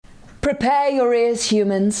Prepare your ears,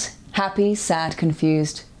 humans. Happy, Sad,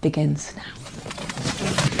 Confused begins now.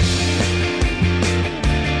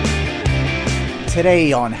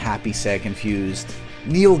 Today on Happy, Sad, Confused,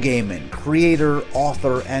 Neil Gaiman, creator,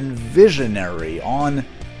 author, and visionary on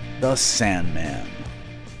The Sandman.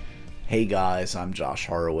 Hey guys, I'm Josh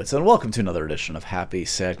Horowitz, and welcome to another edition of Happy,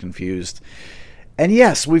 Sad, Confused. And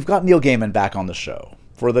yes, we've got Neil Gaiman back on the show.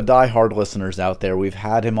 For the die-hard listeners out there, we've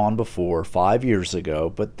had him on before, 5 years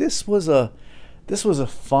ago, but this was a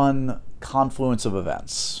fun confluence of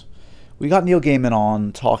events. We got Neil Gaiman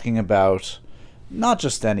on talking about not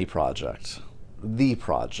just any project, the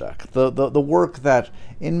project, the work that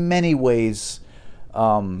in many ways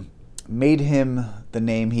made him the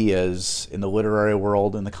name he is in the literary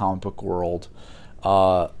world, in the comic book world,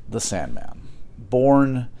 The Sandman.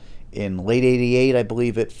 Born in late 88, I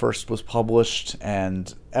believe it first was published,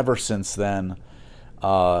 and ever since then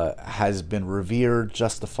has been revered,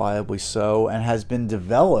 justifiably so, and has been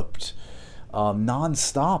developed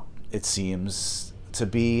non-stop, it seems, to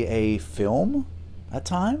be a film at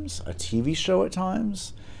times, a TV show at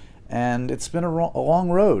times, and it's been a long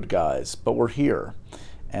road, guys, but we're here.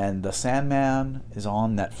 And The Sandman is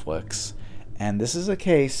on Netflix, and this is a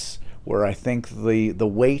case where I think the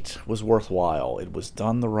wait was worthwhile. It was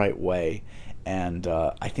done the right way, and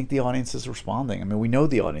I think the audience is responding. I mean, we know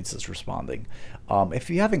the audience is responding. If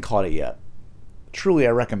you haven't caught it yet, truly I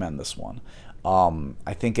recommend this one.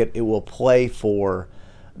 I think it will play for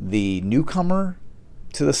the newcomer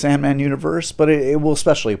to the Sandman universe, but it will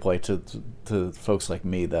especially play to folks like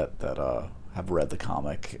me that have read the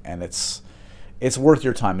comic, and it's worth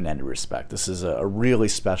your time in any respect. This is a really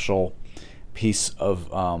special piece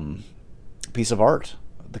of art,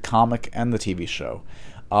 the comic and the TV show.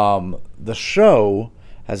 The show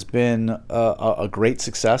has been a great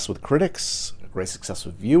success with critics, a great success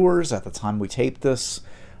with viewers. At the time we taped this,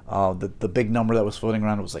 the big number that was floating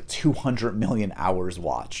around was like 200 million hours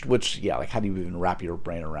watched, which, yeah, like how do you even wrap your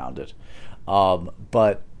brain around it?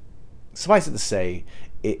 But suffice it to say,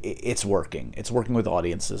 it's working. It's working with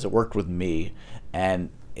audiences. It worked with me, and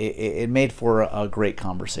it made for a great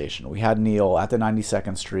conversation. We had Neil at the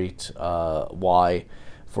 92nd Street Y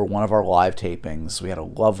for one of our live tapings. We had a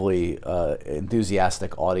lovely,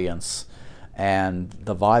 enthusiastic audience, and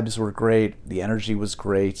the vibes were great. The energy was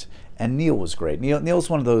great, and Neil was great. Neil's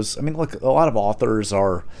one of those. I mean, look, a lot of authors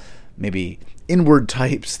are maybe inward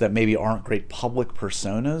types that maybe aren't great public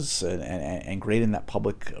personas and great in that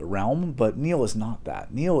public realm, but Neil is not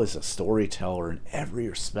that. Neil is a storyteller in every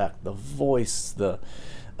respect. The voice,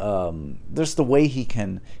 there's the way he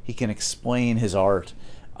can explain his art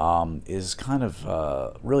is kind of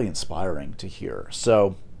really inspiring to hear.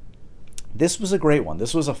 So this was a great one.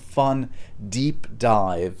 This was a fun, deep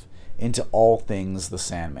dive into all things The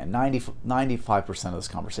Sandman. 95% of this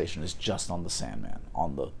conversation is just on The Sandman,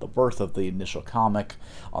 on the birth of the initial comic,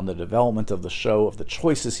 on the development of the show, of the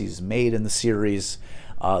choices he's made in the series.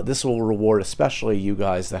 This will reward especially you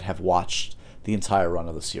guys that have watched the entire run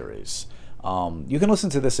of the series. You can listen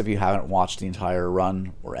to this if you haven't watched the entire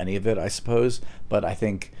run, or any of it, I suppose, but I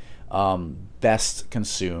think best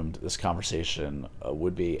consumed, this conversation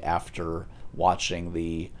would be after watching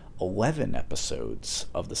the 11 episodes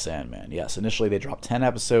of The Sandman. Yes, initially they dropped 10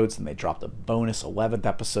 episodes, and they dropped a bonus 11th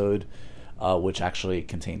episode, which actually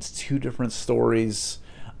contains two different stories,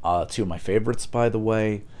 two of my favorites, by the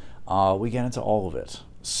way. We get into all of it.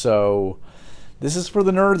 So this is for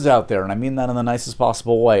the nerds out there, and I mean that in the nicest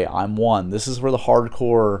possible way. I'm one. This is for the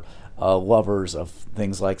hardcore lovers of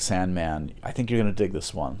things like Sandman. I think you're going to dig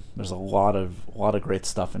this one. There's a lot of great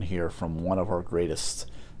stuff in here from one of our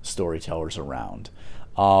greatest storytellers around.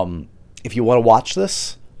 If you want to watch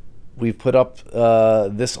this, we've put up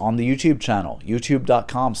this on the YouTube channel,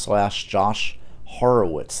 youtube.com/Josh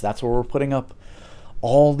Horowitz. That's where we're putting up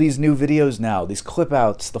all these new videos now, these clip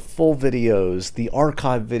outs, the full videos, the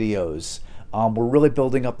archive videos. We're really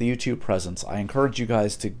building up the YouTube presence. I encourage you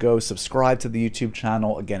guys to go subscribe to the YouTube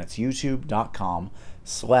channel. Again, it's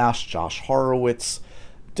youtube.com/Josh Horowitz.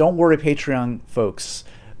 Don't worry, Patreon folks.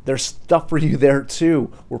 There's stuff for you there too.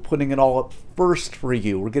 We're putting it all up first for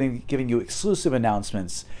you. We're giving you exclusive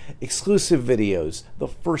announcements, exclusive videos, the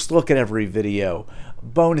first look at every video,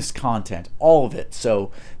 bonus content, all of it. So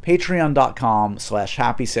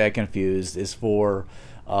patreon.com/Happy, Sad, Confused is for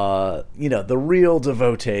the real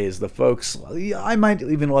devotees, the folks. I might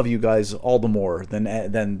even love you guys all the more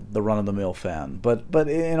than the run-of-the-mill fan. But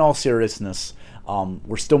in all seriousness,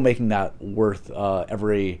 we're still making that worth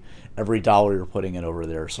every dollar you're putting in over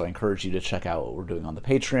there. So I encourage you to check out what we're doing on the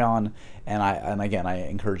Patreon, and again I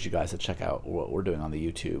encourage you guys to check out what we're doing on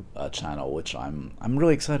the YouTube channel, which I'm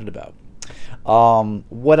really excited about.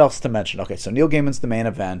 What else to mention? Okay, so Neil Gaiman's the main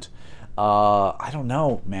event. I don't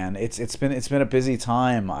know, man. It's been a busy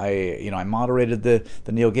time. I moderated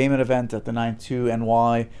the Neil Gaiman event at the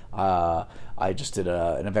 92NY. I just did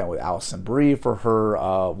an event with Alison Brie for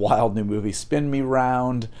her wild new movie Spin Me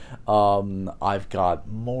Round. I've got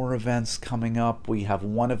more events coming up. We have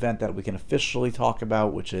one event that we can officially talk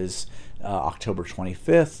about, which is October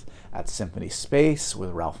 25th at Symphony Space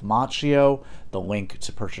with Ralph Macchio. The link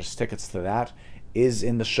to purchase tickets to that is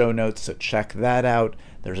in the show notes, so check that out.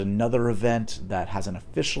 There's another event that hasn't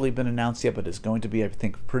officially been announced yet, but is going to be, I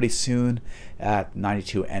think, pretty soon at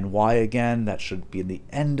 92NY again. That should be in the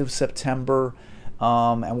end of September.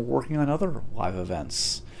 And we're working on other live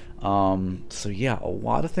events. So yeah, a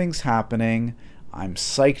lot of things happening. I'm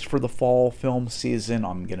psyched for the fall film season.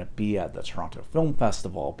 I'm going to be at the Toronto Film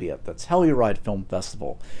Festival. I'll be at the Telluride Film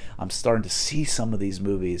Festival. I'm starting to see some of these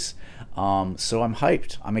movies. So I'm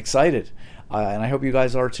hyped. I'm excited. And I hope you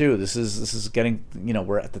guys are too. This is getting,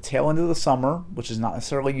 we're at the tail end of the summer, which is not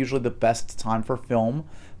necessarily usually the best time for film,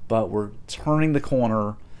 but we're turning the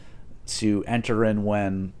corner to enter in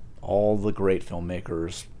when all the great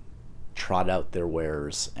filmmakers trot out their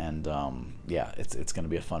wares. And it's going to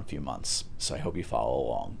be a fun few months. So I hope you follow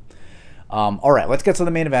along. All right, let's get to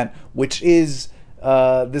the main event, which is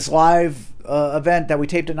this live event that we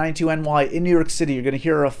taped at 92NY in New York City. You're going to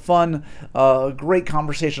hear a fun, great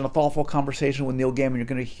conversation, a thoughtful conversation with Neil Gaiman. You're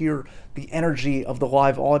going to hear the energy of the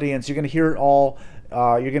live audience. You're going to hear it all.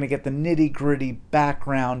 You're going to get the nitty-gritty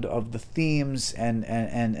background of the themes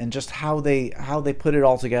and just how they put it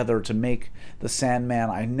all together to make The Sandman.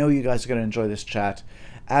 I know you guys are going to enjoy this chat.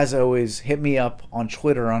 As always, hit me up on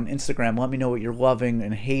Twitter, on Instagram. Let me know what you're loving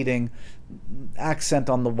and hating. Accent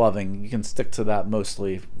on the loving. You can stick to that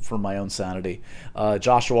mostly for my own sanity.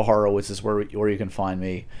 Joshua Horowitz is where you can find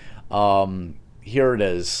me. Here it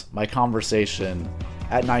is, my conversation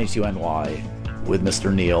at 92NY with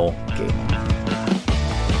Mr. Neil Gaiman.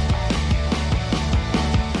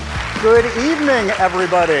 Good evening,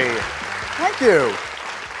 everybody. Thank you.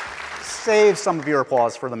 Save some of your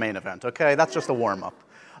applause for the main event, okay? That's just a warm-up.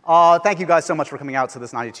 Thank you guys so much for coming out to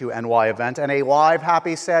this 92NY event and a live,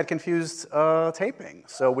 happy, sad, confused taping.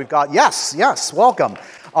 So we've got, yes, welcome.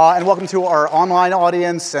 And welcome to our online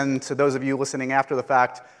audience and to those of you listening after the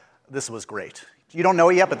fact. This was great. You don't know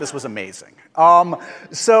it yet, but this was amazing.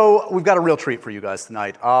 So we've got a real treat for you guys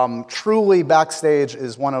tonight. Truly, Backstage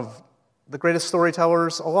is one of the greatest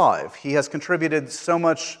storytellers alive. He has contributed so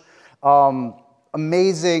much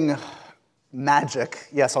amazing magic,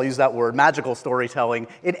 yes, I'll use that word, magical storytelling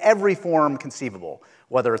in every form conceivable,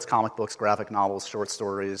 whether it's comic books, graphic novels, short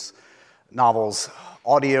stories, novels,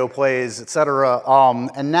 audio plays, etc.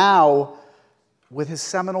 And now, with his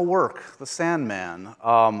seminal work, The Sandman,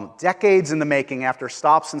 decades in the making after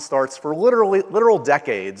stops and starts for literal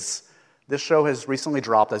decades, this show has recently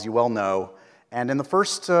dropped, as you well know, and in the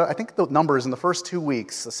first, I think the numbers in the first 2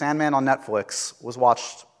 weeks, The Sandman on Netflix was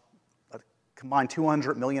watched a combined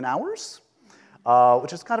 200 million hours?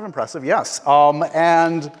 Which is kind of impressive, yes.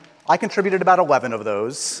 And I contributed about 11 of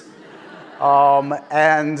those.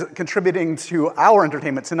 And contributing to our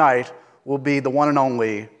entertainment tonight will be the one and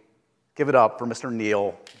only, give it up for Mr.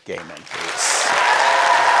 Neil Gaiman, please.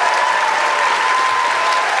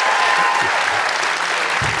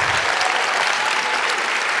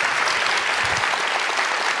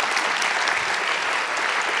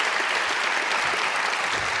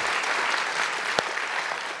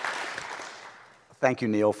 Thank you,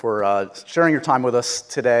 Neil, for sharing your time with us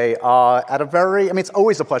today. It's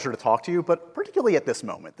always a pleasure to talk to you, but particularly at this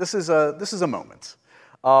moment. This is a moment.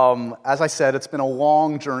 As I said, it's been a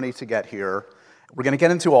long journey to get here. We're going to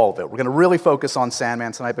get into all of it. We're going to really focus on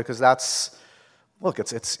Sandman tonight because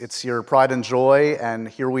it's your pride and joy, and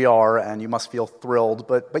here we are, and you must feel thrilled.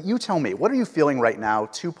 But you tell me, what are you feeling right now,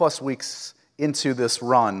 2+ weeks into this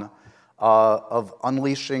run of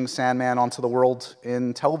unleashing Sandman onto the world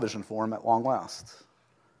in television form at long last?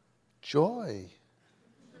 Joy.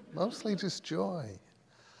 Mostly just joy.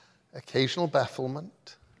 Occasional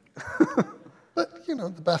bafflement. But,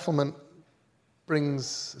 the bafflement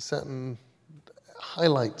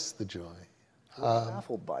highlights the joy.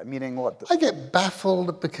 Baffled by, meaning what? I get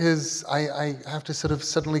baffled because I have to sort of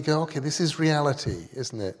suddenly go, okay, this is reality,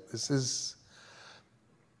 isn't it?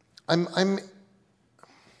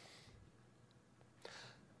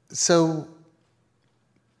 So,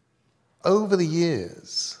 over the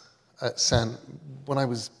years, when I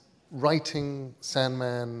was writing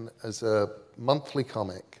Sandman as a monthly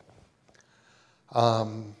comic,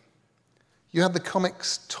 you had the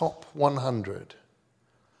comics top 100.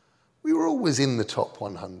 We were always in the top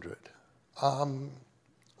 100.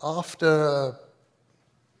 after,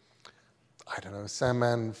 I don't know,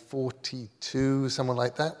 Sandman 42, someone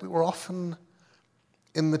like that, we were often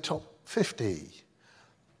in the top 50.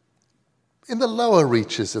 In the lower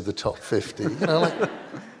reaches of the top 50, like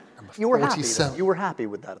You were happy. 47. You were happy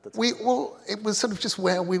with that at the time. Well, it was sort of just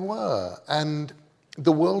where we were, and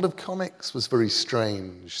the world of comics was very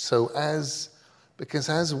strange. So because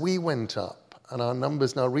as we went up and our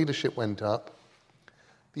numbers and our readership went up,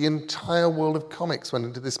 the entire world of comics went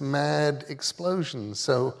into this mad explosion.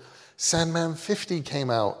 So Sandman 50 came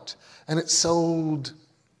out, and it sold,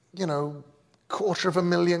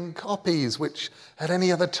 250,000 copies, which at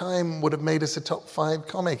any other time would have made us a top 5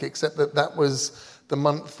 comic, except that was the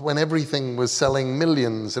month when everything was selling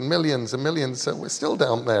millions and millions and millions. So we're still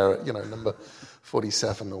down there at, number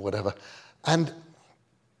 47 or whatever. And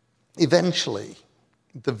eventually,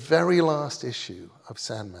 the very last issue of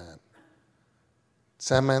Sandman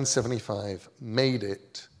 75, made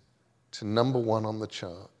it to number 1 on the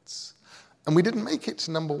charts. And we didn't make it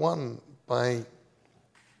to number 1 by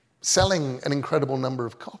selling an incredible number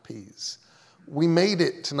of copies. We made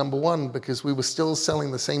it to number 1 because we were still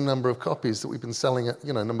selling the same number of copies that we've been selling at,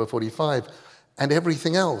 number 45, and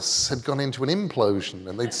everything else had gone into an implosion,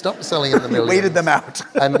 and they'd stopped selling in the millions. Waited them out.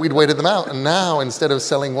 And we'd waited them out, and now instead of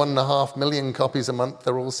selling 1.5 million copies a month,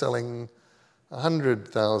 they're all selling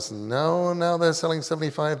 100,000. Now they're selling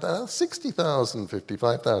 75,000, 60,000,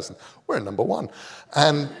 55,000. We're at number 1.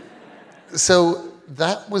 And so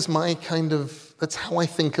that was my that's how I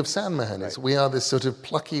think of Sandman, is we are this sort of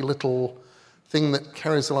plucky little thing that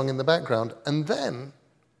carries along in the background. And then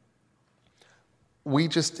we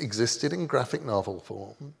just existed in graphic novel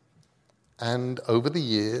form. And over the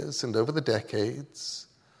years and over the decades,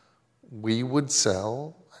 we would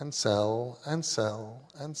sell and sell and sell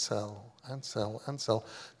and sell and sell and sell,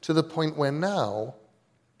 to the point where now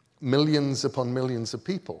millions upon millions of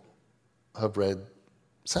people have read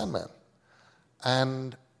Sandman.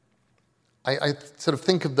 And I sort of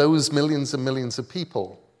think of those millions and millions of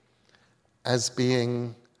people as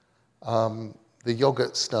being the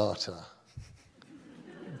yogurt starter,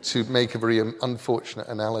 to make a very unfortunate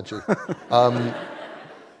analogy,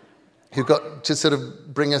 who got to sort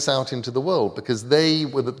of bring us out into the world, because they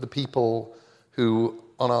were the people who,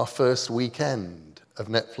 on our first weekend of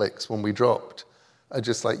Netflix when we dropped, are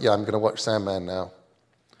just like, yeah, I'm going to watch Sandman now.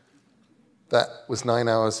 That was 9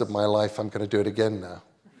 hours of my life, I'm going to do it again now.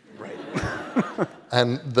 Right.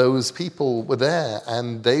 And those people were there,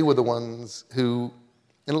 and they were the ones who,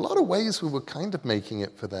 in a lot of ways, we were kind of making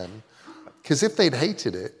it for them. Because if they'd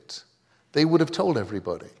hated it, they would have told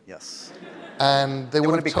everybody. Yes. And they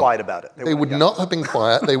wouldn't be quiet about it. They would not have been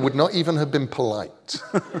quiet. They would not even have been polite.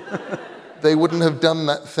 They wouldn't have done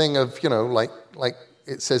that thing of, like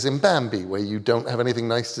it says in Bambi, where you don't have anything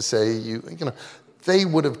nice to say. They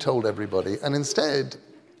would have told everybody. And instead,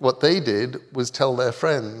 what they did was tell their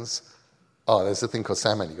friends, oh, there's a thing called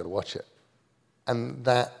Sandman, you've got to watch it. And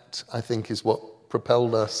that, I think, is what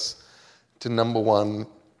propelled us to number 1.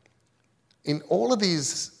 In all of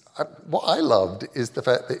these, what I loved is the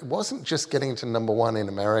fact that it wasn't just getting to number 1 in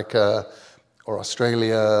America or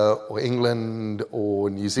Australia or England or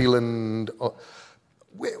New Zealand.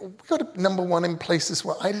 We got to number 1 in places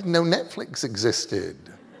where I didn't know Netflix existed.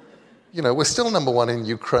 We're still number 1 in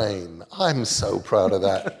Ukraine. I'm so proud of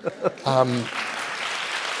that.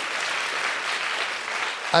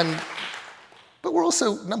 But we're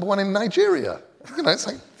also number 1 in Nigeria. It's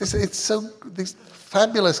like these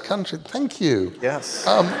fabulous country. Thank you. Yes.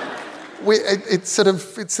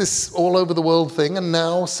 It's this all over the world thing, and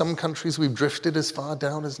now some countries we've drifted as far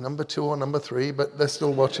down as number 2 or number 3, but they're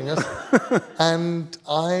still watching us. And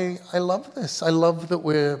I love this. I love that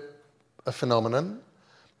we're a phenomenon.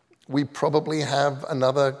 We probably have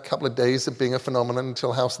another couple of days of being a phenomenon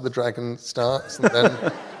until House of the Dragon starts, and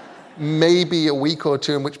then maybe a week or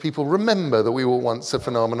 2 in which people remember that we were once a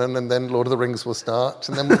phenomenon, and then Lord of the Rings will start,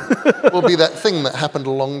 and then we'll be that thing that happened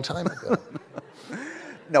a long time ago.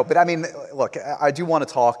 No, but I mean, look, I do want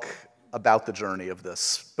to talk about the journey of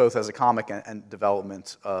this, both as a comic and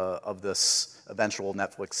development of this eventual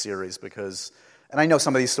Netflix series, because, and I know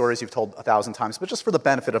some of these stories you've told 1,000 times, but just for the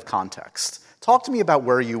benefit of context, talk to me about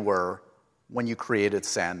where you were when you created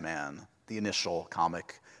Sandman, the initial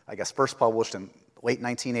comic, I guess first published in late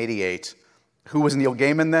 1988. Who was Neil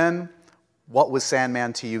Gaiman then? What was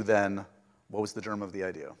Sandman to you then? What was the germ of the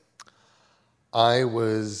idea? I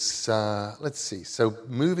was, let's see, so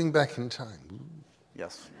moving back in time.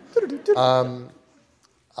 Yes.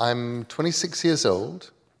 I'm 26 years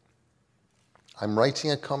old. I'm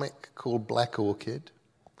writing a comic called Black Orchid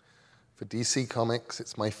for DC Comics.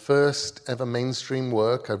 It's my first ever mainstream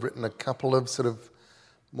work. I've written a couple of sort of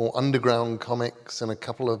more underground comics and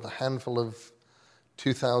a handful of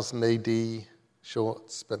 2000 AD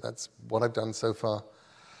shorts, but that's what I've done so far.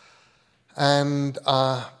 And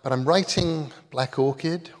but I'm writing Black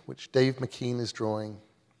Orchid, which Dave McKean is drawing,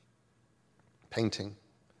 painting.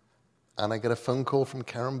 And I get a phone call from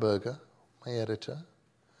Karen Berger, my editor,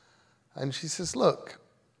 and she says, look,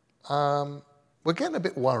 we're getting a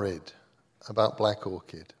bit worried about Black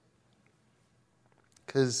Orchid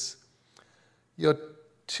because you're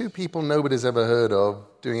two people nobody's ever heard of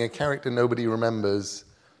doing a character nobody remembers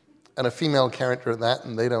and a female character at that,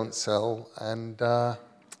 and they don't sell. And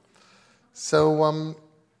so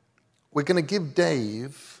we're going to give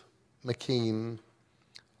Dave McKean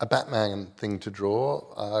a Batman thing to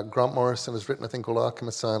draw. Grant Morrison has written a thing called Arkham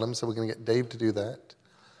Asylum, so we're going to get Dave to do that.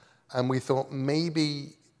 And we thought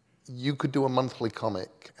maybe you could do a monthly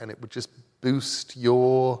comic and it would just boost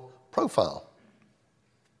your profile.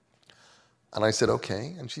 And I said,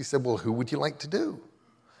 okay. And she said, well, who would you like to do?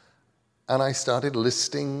 And I started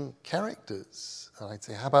listing characters. And I'd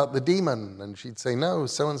say, how about the Demon? And she'd say, no,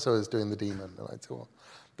 so-and-so is doing the Demon. And I'd say, well,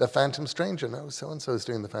 the Phantom Stranger. No, so-and-so is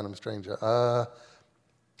doing the Phantom Stranger. The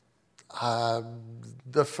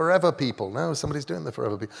Forever People. No, somebody's doing the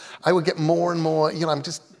Forever People. I would get more and more, I'm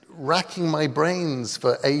just racking my brains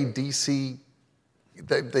for a DC.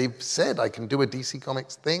 They've said I can do a DC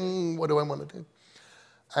Comics thing. What do I want to do?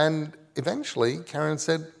 And eventually, Karen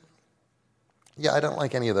said, yeah, I don't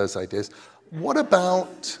like any of those ideas. What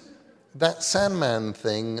about that Sandman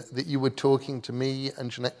thing that you were talking to me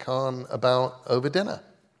and Jeanette Kahn about over dinner?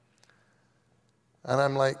 And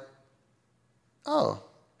I'm like, oh,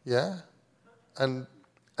 yeah. And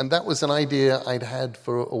that was an idea I'd had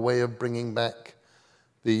for a way of bringing back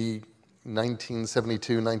the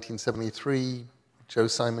 1972, 1973 Joe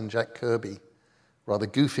Simon, Jack Kirby, rather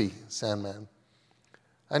goofy Sandman.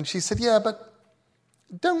 And she said, yeah, but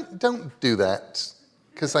don't do that,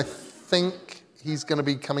 because I think he's going to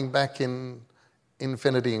be coming back in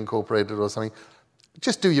Infinity Incorporated or something.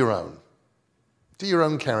 Just do your own. Do your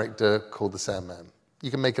own character called the Sandman.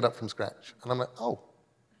 You can make it up from scratch. And I'm like, oh.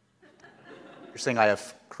 You're saying I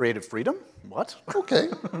have creative freedom? What? Okay.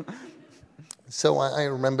 So I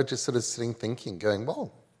remember just sort of sitting thinking, going,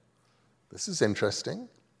 well, this is interesting.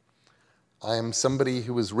 I am somebody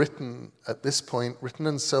who has written, at this point, written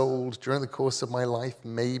and sold during the course of my life,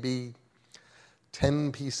 maybe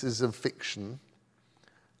 10 pieces of fiction.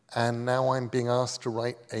 And now I'm being asked to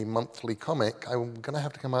write a monthly comic. I'm going to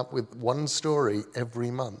have to come up with one story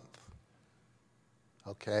every month.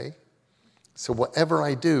 Okay? So whatever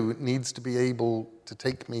I do needs to be able to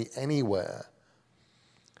take me anywhere.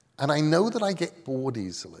 And I know that I get bored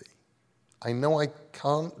easily. I know I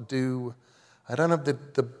don't have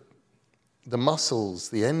the muscles,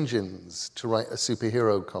 the engines to write a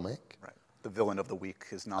superhero comic. Right. The villain of the week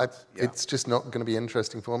is not. It's just not going to be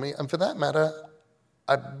interesting for me. And for that matter,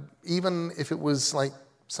 even if it was like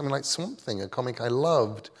something like Swamp Thing, a comic I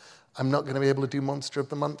loved, I'm not going to be able to do Monster of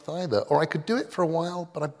the Month either. Or I could do it for a while,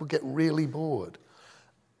 but I would get really bored.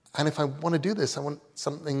 And if I want to do this, I want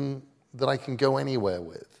something that I can go anywhere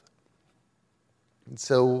with. And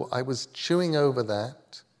so I was chewing over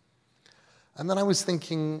that. And then I was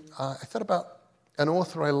thinking, I thought about an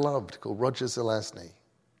author I loved called Roger Zelazny.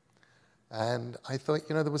 And I thought,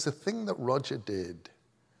 there was a thing that Roger did,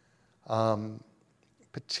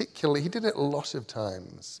 particularly, he did it a lot of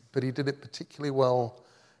times, but he did it particularly well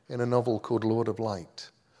in a novel called Lord of Light,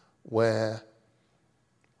 where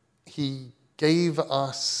he gave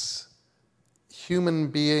us human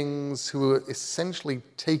beings who were essentially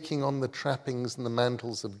taking on the trappings and the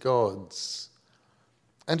mantles of gods,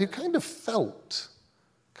 and who kind of felt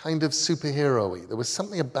kind of superhero-y. There was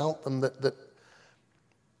something about them that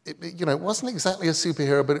it wasn't exactly a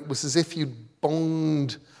superhero, but it was as if you'd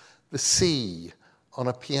bonged the sea on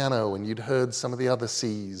a piano and you'd heard some of the other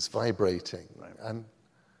seas vibrating. Right. And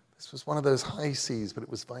this was one of those high seas, but it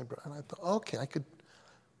was vibrant. And I thought, okay,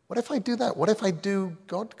 what if I do that? What if I do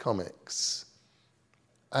God comics?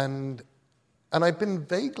 And I'd been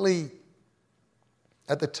vaguely,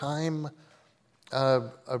 at the time, a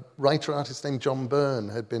writer-artist named John Byrne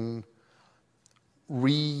had been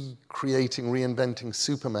reinventing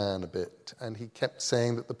Superman a bit. And he kept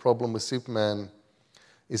saying that the problem with Superman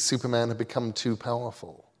is Superman had become too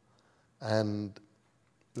powerful. And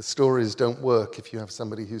the stories don't work if you have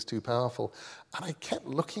somebody who's too powerful. And I kept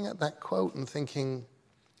looking at that quote and thinking,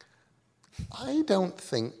 I don't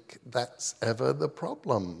think that's ever the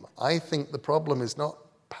problem. I think the problem is not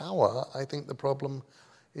power. I think the problem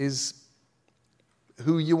is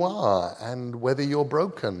who you are and whether you're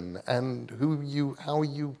broken and how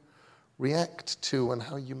you react to and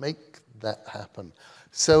how you make that happen.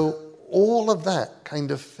 So all of that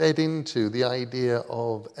kind of fed into the idea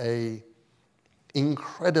of a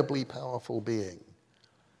incredibly powerful being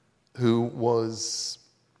who was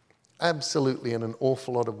absolutely, in an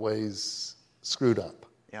awful lot of ways, screwed up.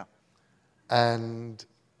 Yeah. And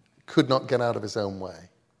could not get out of his own way.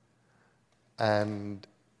 And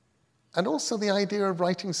also the idea of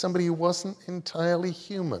writing somebody who wasn't entirely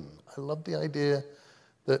human. I love the idea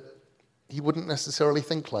that he wouldn't necessarily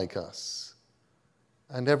think like us.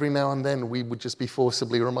 And every now and then we would just be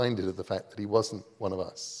forcibly reminded of the fact that he wasn't one of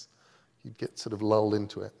us. You'd get sort of lulled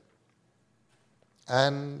into it.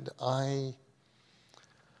 And I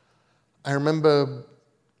remember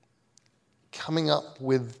coming up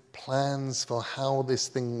with plans for how this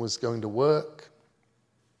thing was going to work.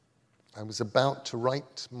 I was about to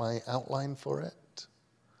write my outline for it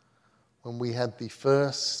when we had the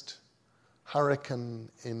first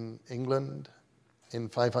hurricane in England in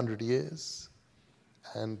 500 years.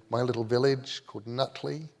 And my little village called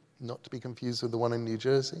Nutley, not to be confused with the one in New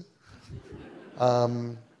Jersey.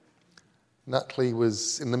 Nutley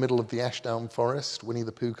was in the middle of the Ashdown Forest, Winnie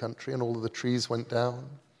the Pooh country, and all of the trees went down.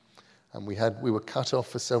 And we were cut off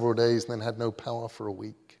for several days and then had no power for a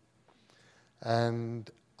week.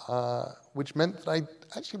 And which meant that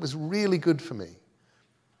it was really good for me.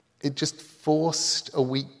 It just forced a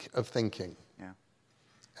week of thinking. Yeah.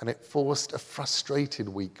 And it forced a frustrated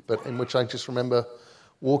week, but in which I just remember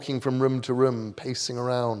walking from room to room, pacing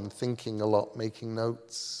around, thinking a lot, making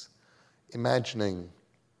notes, imagining.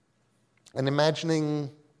 And imagining,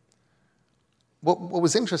 what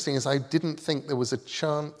was interesting is I didn't think there was a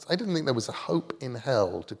chance, I didn't think there was a hope in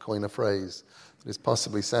hell, to coin a phrase that is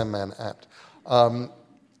possibly Sandman apt,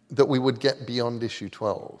 that we would get beyond issue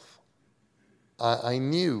 12. I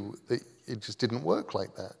knew that it just didn't work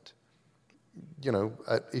like that. You know,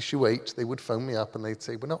 at issue 8, they would phone me up and they'd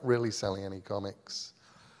say, we're not really selling any comics,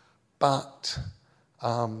 but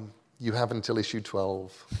you have until issue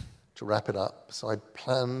 12 to wrap it up. So I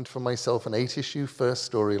planned for myself an 8-issue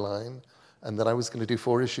first storyline, and then I was going to do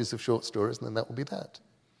 4 issues of short stories, and then that would be that.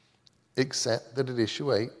 Except that at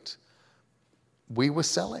issue 8, we were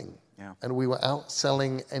selling. Yeah. And we were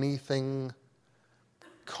outselling anything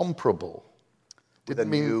comparable. With a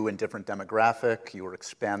new and different demographic, you were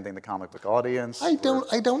expanding the comic book audience. I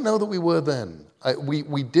don't know that we were then.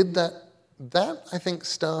 We did that. That, I think,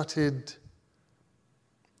 started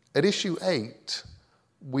at issue 8.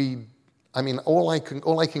 All I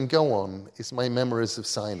can go on is my memories of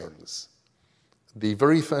signings. The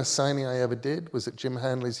very first signing I ever did was at Jim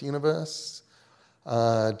Hanley's Universe,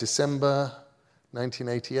 December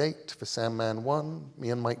 1988 for Sandman 1. Me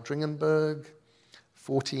and Mike Dringenberg,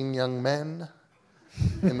 14 young men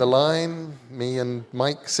in the line. Me and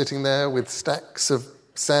Mike sitting there with stacks of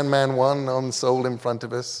Sandman 1 on sold in front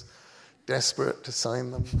of us, desperate to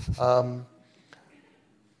sign them.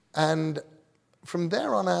 And from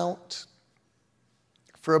there on out,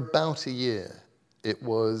 for about a year, it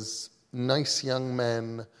was nice young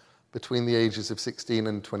men between the ages of 16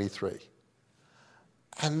 and 23.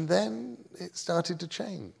 And then it started to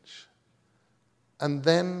change. And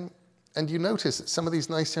you notice that some of these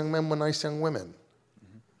nice young men were nice young women.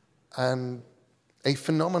 Mm-hmm. And a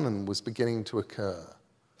phenomenon was beginning to occur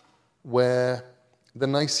where the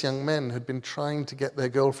nice young men had been trying to get their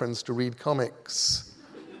girlfriends to read comics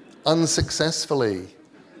unsuccessfully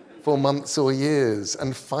for months or years.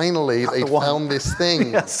 And finally, they found this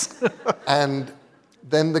thing. Yes. And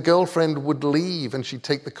then the girlfriend would leave and she'd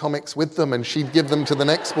take the comics with them and she'd give them to the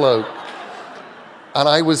next bloke. And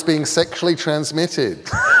I was being sexually transmitted.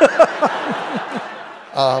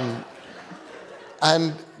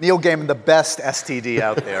 And Neil Gaiman, the best STD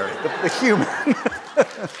out there, the human.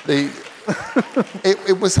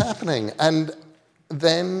 It was happening. And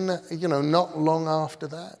then, not long after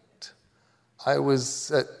that, I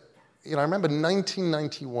was at, I remember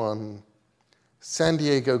 1991, San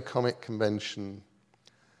Diego Comic Convention.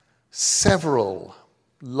 Several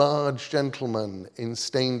large gentlemen in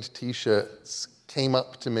stained T-shirts came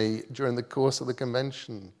up to me during the course of the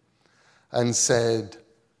convention and said,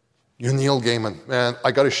 "You're Neil Gaiman, man,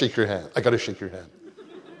 I gotta shake your hand.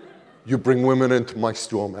 You bring women into my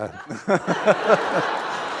store, man."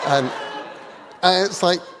 and it's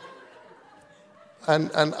like,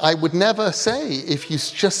 and I would never say, if you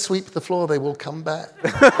just sweep the floor, they will come back.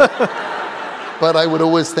 But I would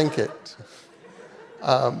always think it.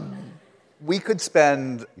 We could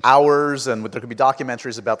spend hours, and there could be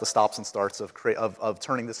documentaries about the stops and starts of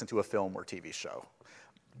turning this into a film or TV show.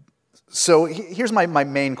 So here's my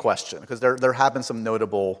main question, because there have been some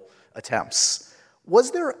notable attempts. Was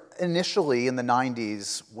there initially in the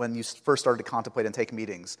 90s, when you first started to contemplate and take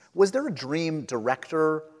meetings, was there a dream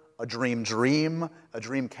director, a dream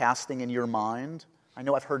casting in your mind? I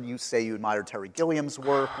know I've heard you say you admired Terry Gilliam's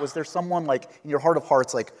work. Was there someone like, in your heart of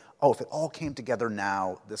hearts, like, oh, if it all came together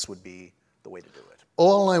now, this would be the way to do it?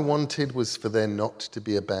 All I wanted was for there not to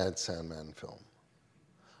be a bad Sandman film.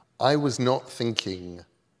 I was not thinking,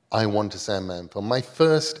 I want a Sandman film. My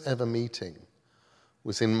first ever meeting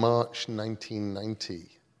was in March 1990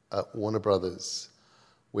 at Warner Brothers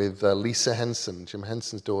with Lisa Henson, Jim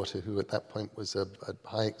Henson's daughter, who at that point was a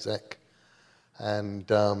high exec, and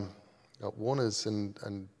at Warner's,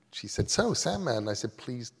 and she said, so, Sandman. I said,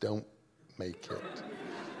 please don't make it.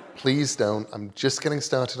 Please don't. I'm just getting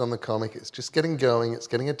started on the comic. It's just getting going. It's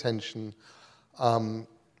getting attention.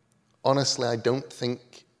 Honestly, I don't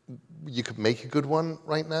think you could make a good one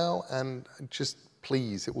right now, and just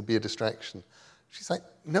please, it will be a distraction. She's like,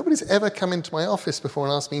 nobody's ever come into my office before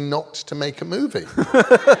and asked me not to make a movie.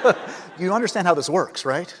 You understand how this works,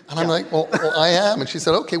 right? And I'm like, well, I am. And she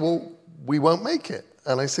said, okay, well, we won't make it.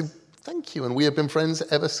 And I said, thank you. And we have been friends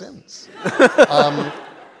ever since.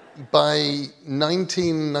 By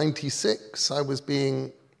 1996, I was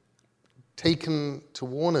being taken to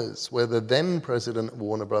Warner's, where the then president of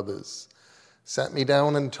Warner Brothers sat me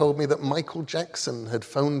down and told me that Michael Jackson had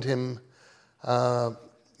phoned him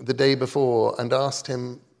the day before and asked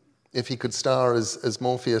him if he could star as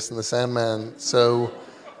Morpheus in The Sandman. So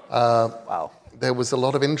wow. There was a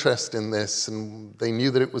lot of interest in this, and they knew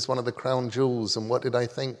that it was one of the crown jewels, and what did I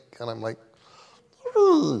think? And I'm like,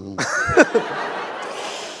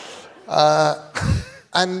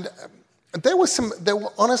 and there were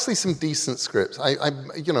honestly some decent scripts. I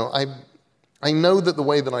know that the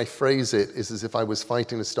way that I phrase it is as if I was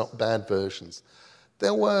fighting to stop bad versions.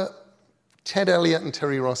 There were Ted Elliott and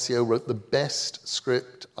Terry Rossio wrote the best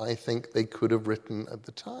script I think they could have written at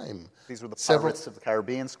the time. These were the Pirates of the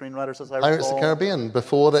Caribbean screenwriters, as I recall. Pirates of the Caribbean,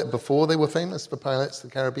 before they were famous for Pirates of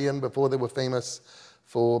the Caribbean, before they were famous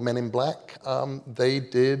for Men in Black, they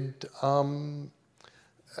did,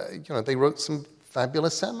 they wrote some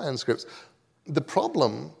fabulous Sandman scripts. The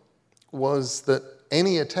problem was that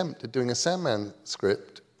any attempt at doing a Sandman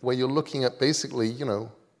script where you're looking at basically,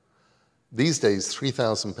 these days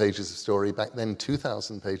 3,000 pages of story, back then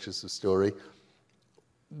 2,000 pages of story,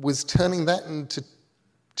 was turning that into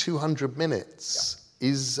 200 minutes.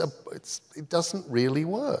 Yeah. It doesn't really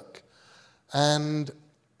work. And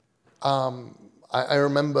I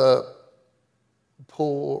remember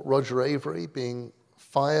poor Roger Avery being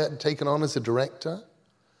fired and taken on as a director.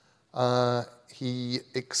 He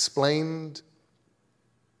explained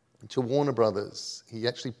to Warner Brothers, he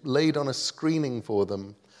actually laid on a screening for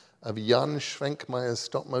them of Jan Schwenkmeyer's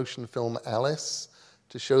stop-motion film Alice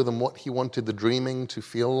to show them what he wanted the dreaming to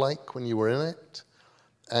feel like when you were in it.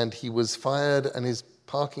 And he was fired, and his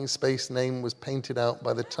parking space name was painted out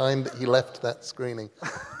by the time that he left that screening.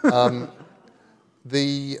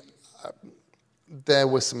 There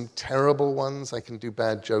were some terrible ones. I can do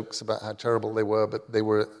bad jokes about how terrible they were, but they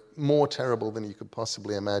were more terrible than you could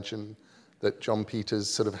possibly imagine, that John Peters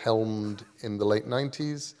sort of helmed in the late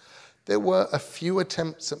 90s. There were a few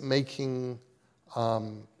attempts at making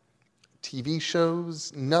TV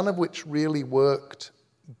shows, none of which really worked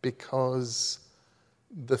because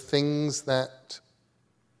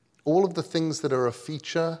all of the things that are a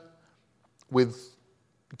feature with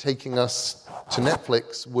taking us to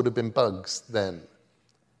Netflix would have been bugs then,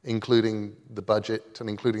 including the budget and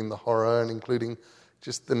including the horror and including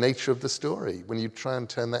just the nature of the story. When you try and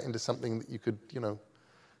turn that into something that you could,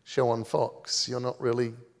 show on Fox, you're not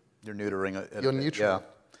really... You're neutering it. You're neutral. Yeah.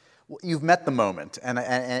 Well, you've met the moment, and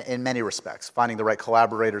in many respects, finding the right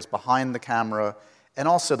collaborators behind the camera, and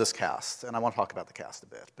also this cast. And I want to talk about the cast a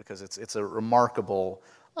bit, because it's a remarkable...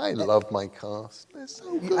 I love my cast. They're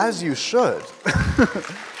so good. As you should.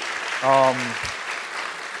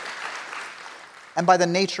 And by the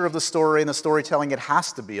nature of the story and the storytelling, it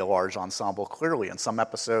has to be a large ensemble, clearly. In some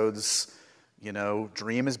episodes,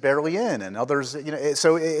 Dream is barely in, and others,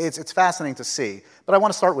 so it's fascinating to see. But I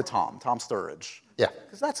want to start with Tom Sturridge. Yeah.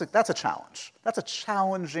 Because that's a challenge. That's a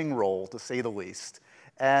challenging role, to say the least.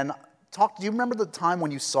 And do you remember the time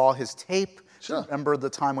when you saw his tape? Sure. Do you remember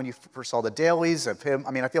the time when you first saw the dailies of him?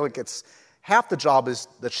 I mean, I feel like it's half the job is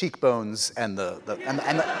the cheekbones and the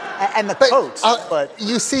coat. But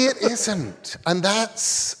you see, it isn't, and I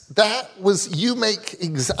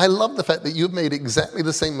love the fact that you've made exactly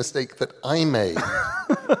the same mistake that I made.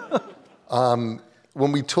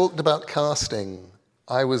 When we talked about casting,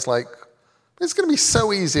 I was like, it's going to be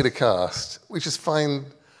so easy to cast. We just find,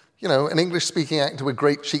 an English-speaking actor with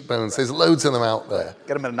great cheekbones. There's loads of them out there.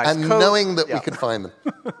 Get them in a nice and coat. knowing that we could find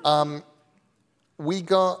them.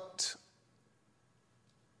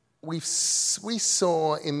 We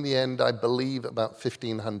saw in the end, I believe, about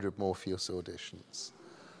 1,500 Morpheus auditions.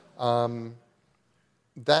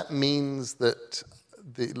 That means that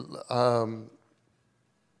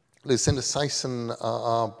Lucinda Sison,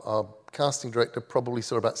 our casting director, probably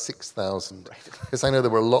saw about 6,000, because I know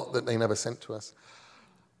there were a lot that they never sent to us.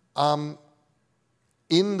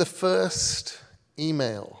 In the first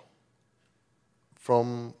email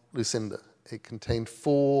from Lucinda, it contained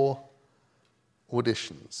 4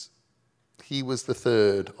 auditions. He was the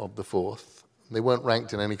 3rd of the 4th. They weren't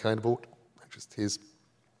ranked in any kind of order, just his.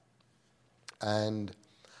 And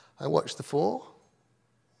I watched the 4.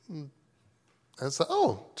 And I was like,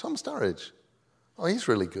 oh, Tom Sturridge. Oh, he's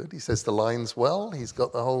really good. He says the lines well. He's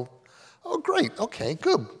got the whole, oh, great. Okay,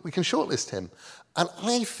 good. We can shortlist him. And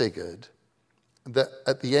I figured that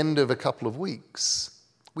at the end of a couple of weeks,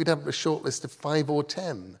 we'd have a shortlist of 5 or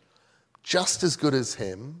 10, just as good as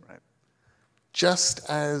him, Right. just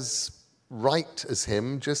as right as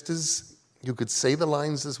him, just as you could say the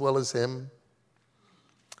lines as well as him.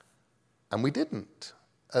 And we didn't.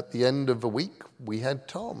 At the end of a week, we had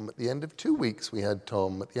Tom. At the end of 2 weeks, we had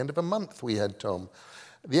Tom. At the end of a month, we had Tom.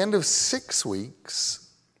 At the end of 6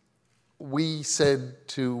 weeks, we said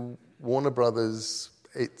to Warner Brothers,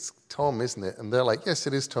 it's Tom, isn't it? And they're like, yes,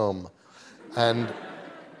 it is Tom. And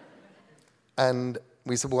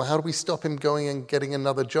we said, well, how do we stop him going and getting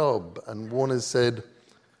another job? And Warner said,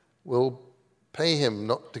 we'll pay him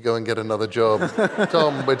not to go and get another job.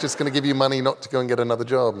 Tom, we're just going to give you money not to go and get another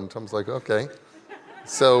job. And Tom's like, okay.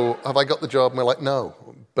 So have I got the job? And we're like, no,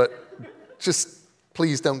 but just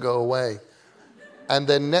please don't go away. And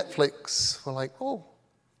then Netflix were like, oh,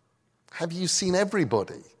 have you seen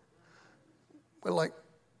everybody? We're like,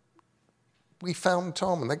 we found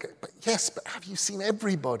Tom. And they go, but yes, but have you seen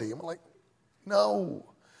everybody? And we're like, no.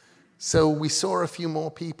 So we saw a few more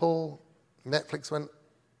people. Netflix went,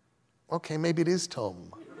 okay, maybe it is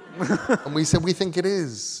Tom. And we said, we think it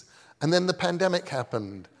is. And then the pandemic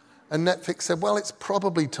happened. And Netflix said, well, it's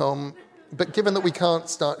probably Tom, but given that we can't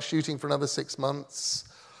start shooting for another 6 months,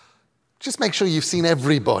 just make sure you've seen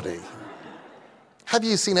everybody. Have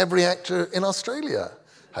you seen every actor in Australia?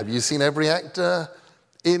 Have you seen every actor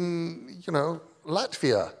in,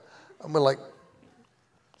 Latvia? And we're like,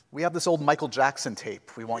 We have this old Michael Jackson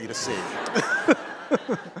tape we want you to see.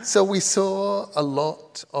 So we saw a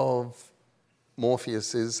lot of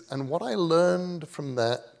Morpheuses, and what I learned from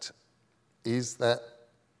that is that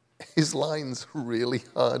his lines are really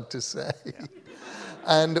hard to say. Yeah.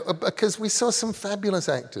 And because we saw some fabulous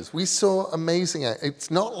actors. We saw amazing actors.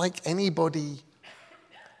 It's not like anybody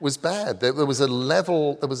was bad. There was a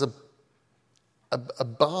level, there was a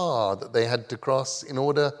bar that they had to cross in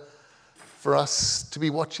order for us to be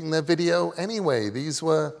watching their video anyway. These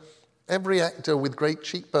were every actor with great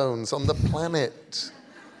cheekbones on the planet,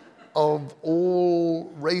 of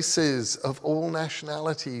all races, of all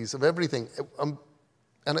nationalities, of everything. And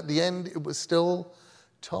at the end, it was still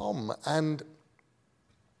Tom. And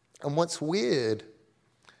what's weird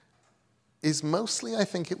is mostly I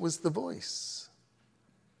think it was the voice.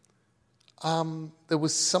 There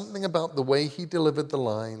was something about the way he delivered the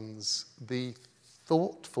lines, the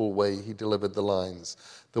thoughtful way he delivered the lines,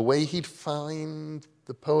 the way he'd find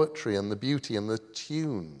the poetry and the beauty and the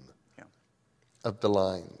tune of the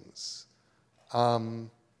lines.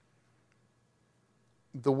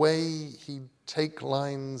 The way he'd take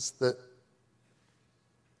lines that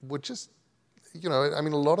were just, a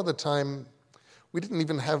lot of the time, we didn't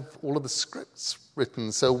even have all of the scripts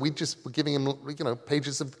written, so we just were giving him,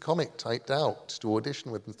 pages of the comic typed out to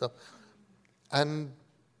audition with and stuff. And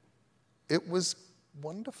it was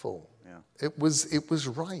wonderful. Yeah. It was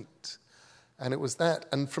right. And it was that.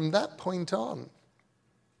 And from that point on,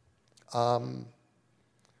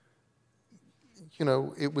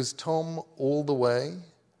 it was Tom all the way.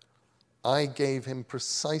 I gave him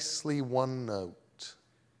precisely one note,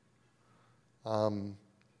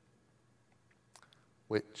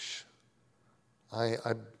 which I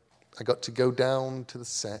got to go down to the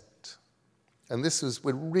set. And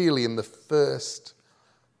we're really in the first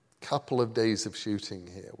couple of days of shooting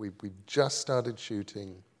here. We just started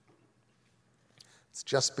shooting. It's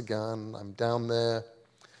just begun. I'm down there.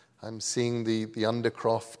 I'm seeing the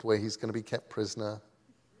Undercroft where he's going to be kept prisoner.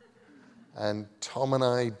 And Tom and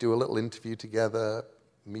I do a little interview together,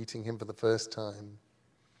 meeting him for the first time.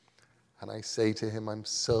 And I say to him, I'm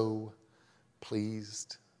so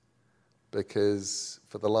pleased because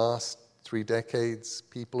for the last 3 decades,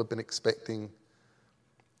 people have been expecting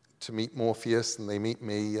to meet Morpheus, and they meet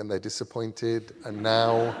me, and they're disappointed, and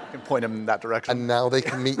now... You can point them in that direction. And now they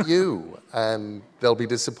can meet you, and they'll be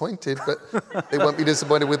disappointed, but they won't be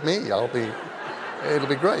disappointed with me. It'll be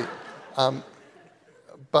great.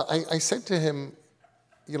 But I said to him,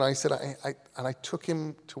 I took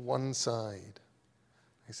him to one side.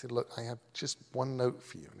 I said, look, I have just one note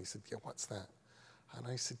for you. And he said, yeah, what's that? And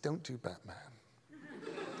I said, don't do Batman.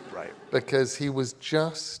 Right. Because it was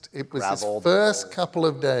Gravel, his first couple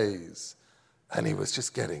of days, and he was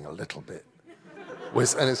just getting a little bit.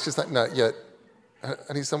 And it's just like, no, yeah.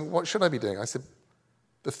 And he said, what should I be doing? I said,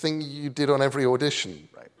 the thing you did on every audition.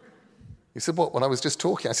 Right. He said, what, when I was just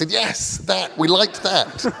talking? I said, yes, that, we liked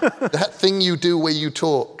that. That thing you do where you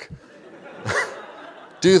talk.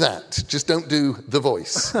 Do that, just don't do the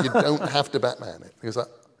voice. You don't have to Batman it. He was like,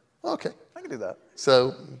 okay. I can do that.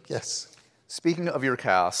 So, yes. Speaking of your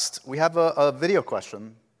cast, we have a video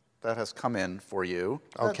question that has come in for you.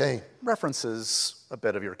 Okay. That references a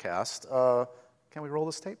bit of your cast. Can we roll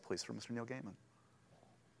this tape, please, for Mr. Neil Gaiman?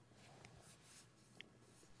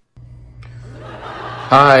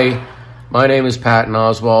 Hi, my name is Patton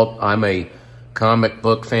Oswalt. I'm a comic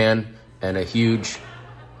book fan and a huge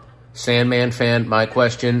Sandman fan. My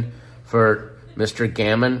question for Mr.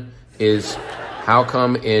 Gaiman is, how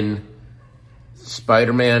come in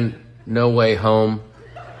Spider-Man No Way Home,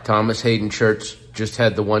 Thomas Hayden Church just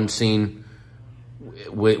had the one scene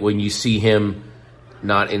when you see him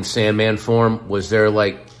not in Sandman form? Was there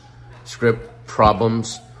like script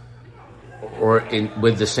problems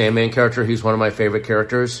with the Sandman character? He's one of my favorite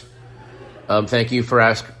characters. Thank you for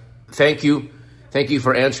answering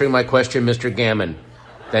my question, Mr. Gaiman.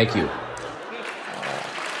 Thank you.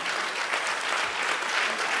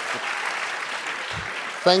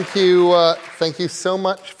 Thank you so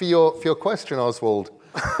much for your question, Oswald.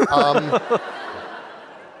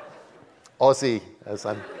 Ozzy, as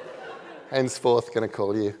I'm henceforth going to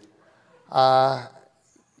call you.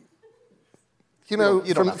 You don't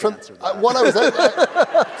have to answer that. What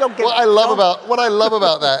I love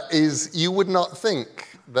about that is you would not think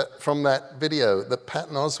that from that video that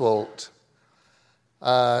Patton Oswalt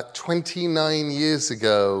 29 years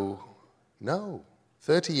ago,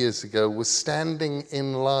 30 years ago, was standing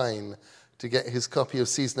in line to get his copy of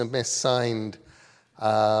Season of Mist signed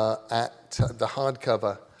at the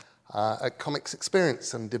hardcover at Comics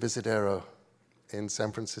Experience on Divisadero in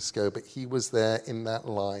San Francisco. But he was there in that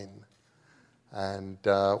line and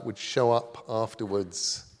would show up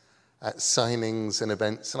afterwards at signings and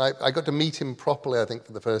events. And I got to meet him properly, I think,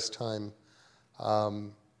 for the first time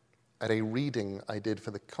at a reading I did for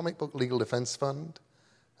the Comic Book Legal Defense Fund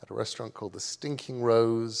at a restaurant called the Stinking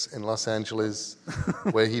Rose in Los Angeles,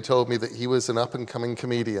 where he told me that he was an up-and-coming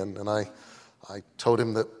comedian. And I told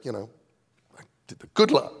him that, I did the good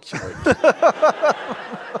luck.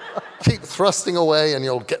 Keep thrusting away and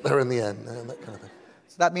you'll get there in the end, and that kind of thing.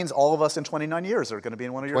 So that means all of us in 29 years are going to be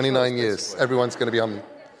in one of your 29 shows, years. basically. Everyone's going to be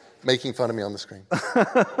making fun of me on the screen.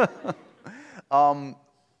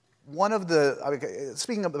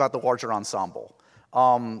 Speaking about the larger ensemble,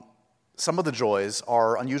 some of the joys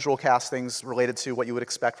are unusual castings related to what you would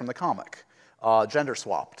expect from the comic.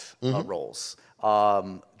 Gender-swapped roles.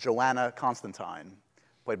 Joanna Constantine,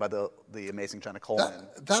 played by the amazing Jenna Coleman.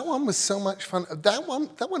 That one was so much fun. That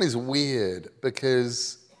one is weird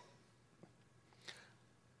because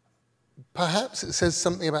perhaps it says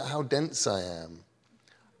something about how dense I am.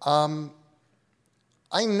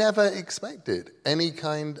 I never expected any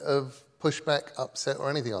kind of pushback, upset, or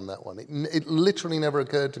anything on that one. It literally never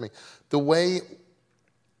occurred to me. The way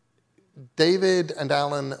David and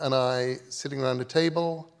Alan and I sitting around a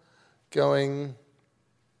table going,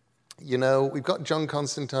 we've got John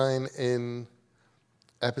Constantine in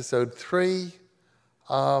episode 3.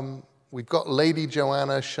 We've got Lady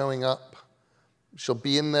Joanna showing up. She'll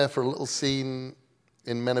be in there for a little scene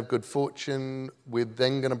in Men of Good Fortune. We're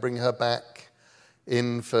then going to bring her back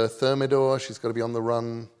in for Thermidor. She's got to be on the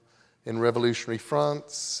run in Revolutionary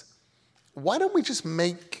France. Why don't we just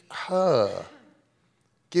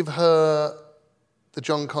give her the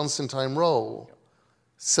John Constantine role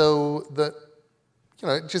so that,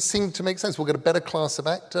 it just seemed to make sense. We'll get a better class of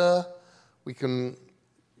actor. We can,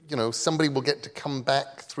 somebody will get to come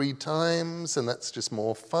back 3 times, and that's just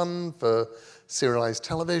more fun for serialized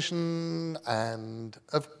television. And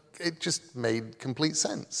it just made complete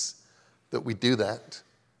sense that we do that.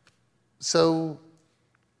 So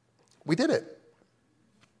we did it.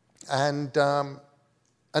 And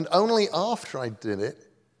only after I did it,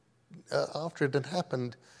 after it had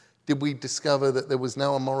happened, did we discover that there was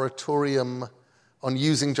now a moratorium on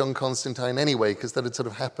using John Constantine anyway, because that had sort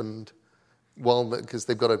of happened well, because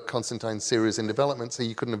they've got a Constantine series in development, so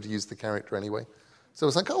you couldn't have used the character anyway. So I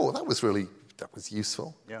was like, oh, that was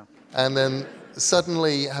useful. Yeah. And then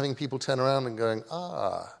suddenly having people turn around and going,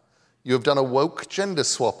 you have done a woke gender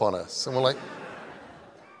swap on us. And we're like,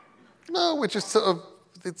 no, we're just sort of,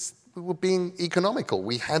 we're being economical.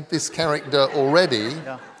 We had this character already,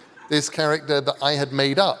 this character that I had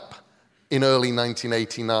made up in early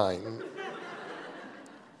 1989.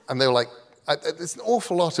 And they were like, there's an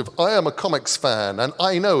awful lot of, I am a comics fan, and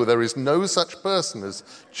I know there is no such person as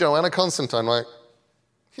Joanna Constantine. Like,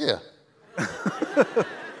 here.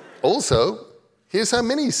 Also, here's her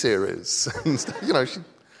mini-series. She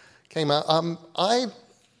came out.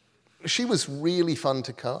 She was really fun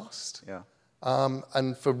to cast. Yeah.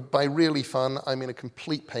 And by really fun, I mean a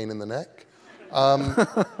complete pain in the neck.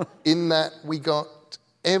 In that we got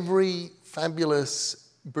every fabulous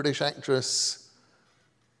British actress,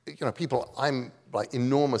 people I'm like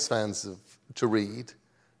enormous fans of to read,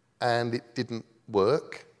 and it didn't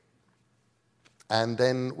work. And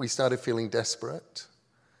then we started feeling desperate.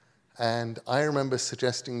 And I remember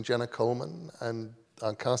suggesting Jenna Coleman, and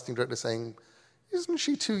our casting director saying, isn't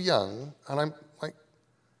she too young? And I'm like,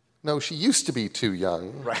 no, she used to be too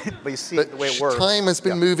young. Right, but you see the way it works. Time has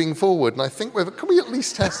been moving forward, and I think can we at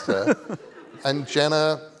least test her? And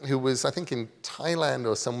Jenna, who was, I think, in Thailand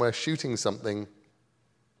or somewhere shooting something,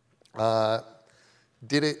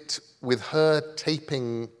 did it with her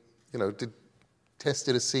taping,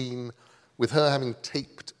 tested a scene with her having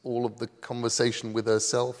taped all of the conversation with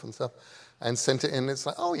herself and stuff, and sent it in. It's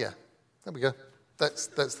like, oh yeah, there we go. That's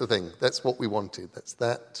the thing. That's what we wanted. That's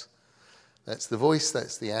the voice.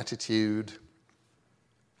 That's the attitude.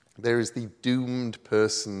 There is the doomed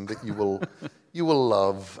person that you will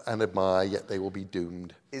love and admire, yet they will be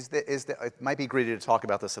doomed. It might be greedy to talk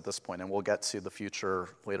about this at this point, and we'll get to the future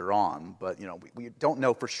later on. But we don't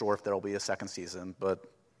know for sure if there will be a second season, but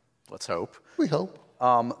let's hope. We hope.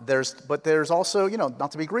 There's also,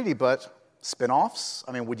 not to be greedy, but spin-offs.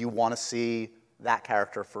 I mean, would you want to see that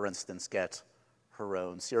character, for instance, get her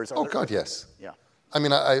own series? Oh God, yes. Yeah. I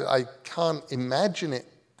mean, I can't imagine it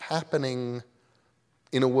happening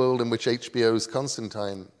in a world in which HBO's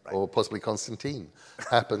Constantine, or possibly Constantine,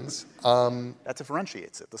 happens. That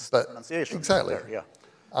differentiates it, the pronunciation. Exactly. There, yeah.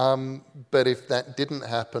 But if that didn't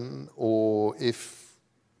happen, or if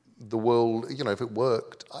the world, if it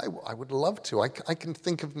worked, I would love to. I can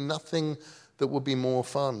think of nothing that would be more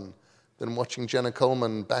fun than watching Jenna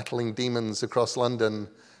Coleman battling demons across London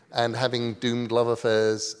and having doomed love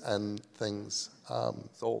affairs and things.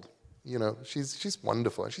 Sold. She's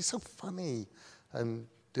wonderful. She's so funny and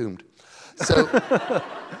doomed. So,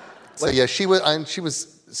 yeah, she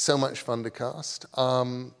was so much fun to cast.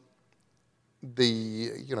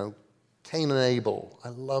 Cain and Abel. I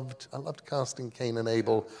loved casting Cain and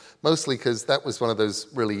Abel, mostly because that was one of those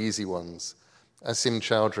really easy ones. Asim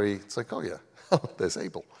Chowdhury, it's like, oh yeah, there's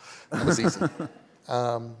Abel. That was easy.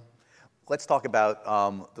 Let's talk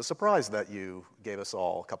about the surprise that you gave us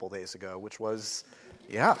all a couple days ago, which was,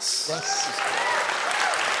 yes.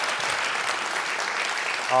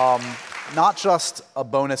 Not just a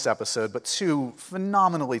bonus episode, but two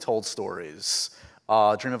phenomenally told stories,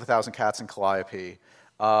 Dream of a Thousand Cats and Calliope.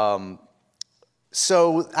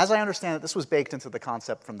 So, as I understand it, this was baked into the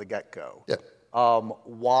concept from the get-go. Yeah.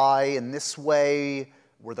 Why in this way?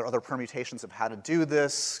 Were there other permutations of how to do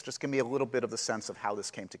this? Just give me a little bit of the sense of how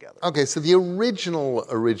this came together. Okay, so the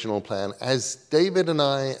original plan, as David and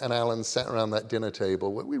I and Alan sat around that dinner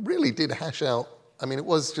table, we really did hash out, it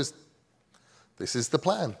was just, this is the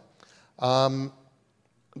plan.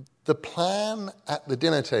 The plan at the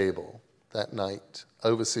dinner table that night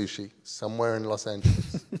over sushi, somewhere in Los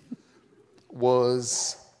Angeles,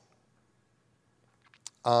 was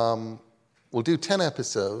we'll do 10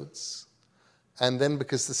 episodes, and then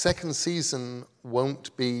because the second season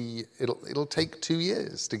won't be, it'll take 2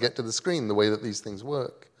 years to get to the screen the way that these things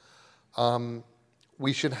work. We'll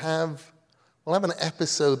have an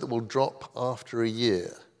episode that will drop after a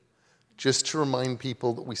year, just to remind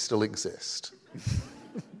people that we still exist.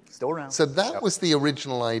 Still around. So that was the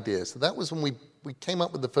original idea. So that was when we came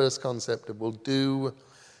up with the first concept of we'll do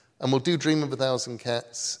Dream of a Thousand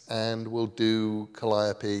Cats, and we'll do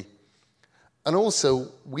Calliope. And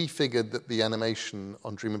also, we figured that the animation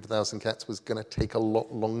on Dream of a Thousand Cats was going to take a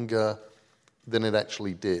lot longer than it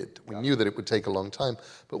actually did. We knew that it would take a long time,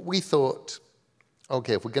 but we thought,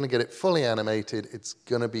 okay, if we're going to get it fully animated, it's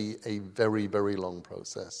going to be a very, very long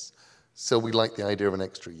process. So we liked the idea of an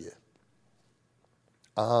extra year.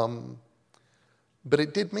 But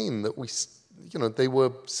it did mean that they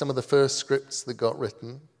were some of the first scripts that got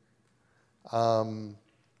written.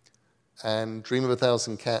 and Dream of a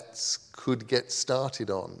Thousand Cats could get started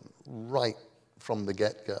on right from the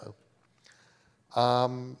get-go.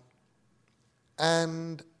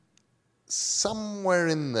 And somewhere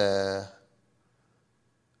in there,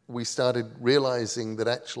 we started realizing that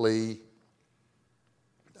actually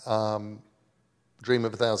Dream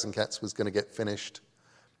of a Thousand Cats was going to get finished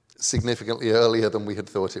significantly earlier than we had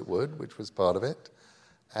thought it would, which was part of it,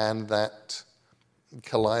 and that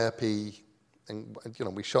Calliope, and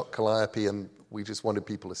we shot Calliope and we just wanted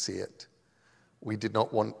people to see it. We did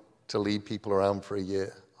not want to leave people around for a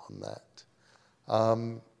year on that.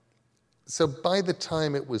 So by the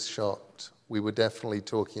time it was shot, we were definitely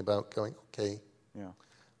talking about going, okay,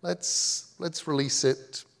 let's release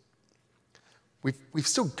it. We've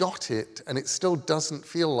still got it, and it still doesn't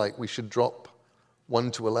feel like we should drop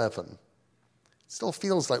 1 to 11. It still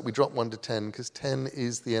feels like we drop 1 to 10, because 10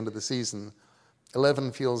 is the end of the season.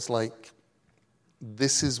 11 feels like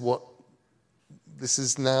this is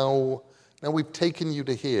now we've taken you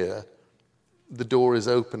to here, the door is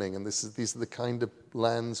opening, and these are the kind of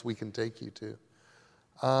lands we can take you to.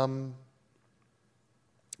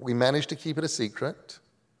 We managed to keep it a secret.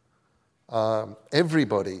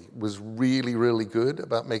 Everybody was really, really good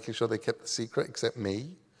about making sure they kept the secret, except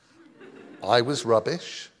me. I was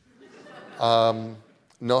rubbish.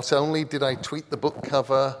 Not only did I tweet the book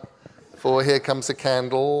cover for Here Comes a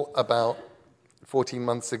Candle about 14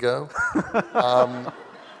 months ago,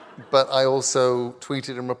 but I also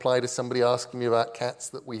tweeted and replied to somebody asking me about cats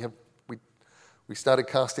that we started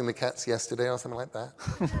casting the cats yesterday or something like that.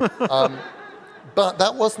 But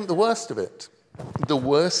that wasn't the worst of it. The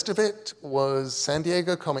worst of it was San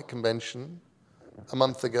Diego Comic Convention a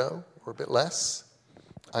month ago, or a bit less.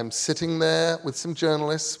 I'm sitting there with some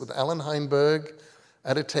journalists, with Alan Heinberg,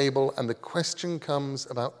 at a table, and the question comes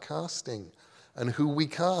about casting and who we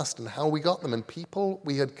cast and how we got them and people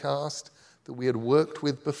we had cast that we had worked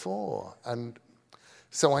with before. And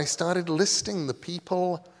so I started listing the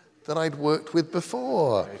people that I'd worked with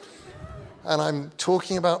before. Right. And I'm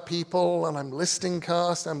talking about people, and I'm listing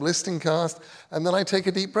cast, and then I take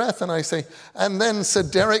a deep breath, and I say, and then Sir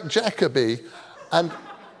Derek Jacobi. And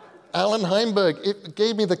Alan Heinberg, it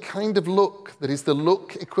gave me the kind of look that is the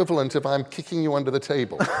look equivalent of I'm kicking you under the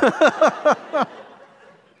table.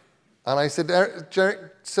 And I said,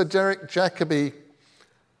 Sir Derek Jacobi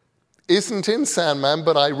isn't in Sandman,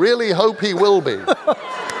 but I really hope he will be.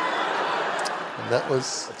 That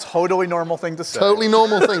was a totally normal thing to say. Totally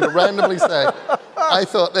normal thing to randomly say. I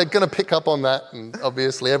thought they're going to pick up on that, and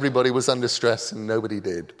obviously everybody was under stress, and nobody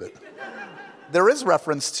did. But there is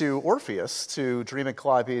reference to Orpheus, to Dream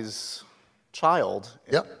Calliope's child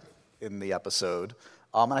in the episode.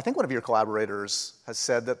 And I think one of your collaborators has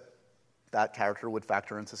said that that character would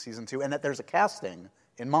factor into season 2, and that there's a casting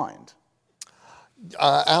in mind.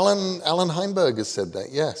 Alan Heinberg has said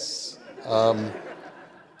that, yes.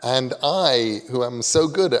 And I, who am so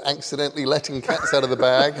good at accidentally letting cats out of the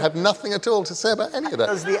bag, have nothing at all to say about any of that.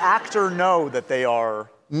 Does the actor know that they are...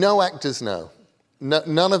 No actors know.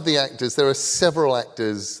 None of the actors. There are several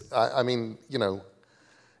actors. I mean,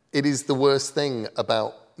 it is the worst thing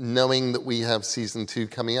about knowing that we have season 2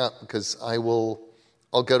 coming up, because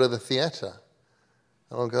I'll go to the theater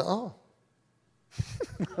and I'll go,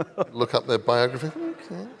 look up their biography.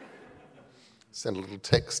 Okay. Send a little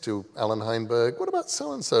text to Alan Heinberg. What about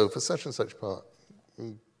so-and-so for such and such part?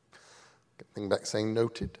 Get thing back saying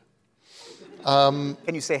noted. Can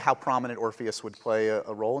you say how prominent Orpheus would play a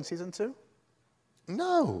role in season 2?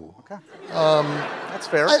 No. Okay. That's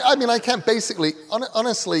fair. I mean, I can't basically...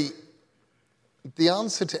 Honestly, the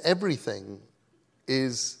answer to everything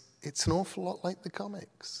is it's an awful lot like the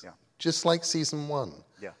comics. Yeah. Just like season 1.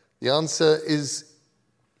 Yeah. The answer is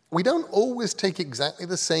we don't always take exactly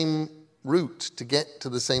the same route to get to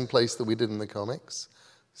the same place that we did in the comics.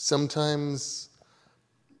 Sometimes,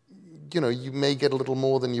 you may get a little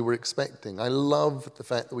more than you were expecting. I love the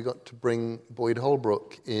fact that we got to bring Boyd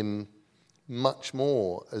Holbrook in much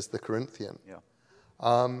more as the Corinthian. Yeah.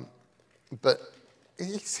 But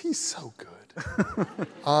he's so good.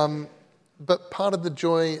 But part of the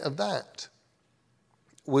joy of that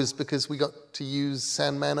was because we got to use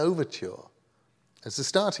Sandman Overture as a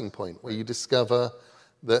starting point, where you discover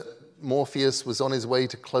that Morpheus was on his way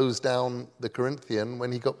to close down the Corinthian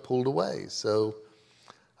when he got pulled away. So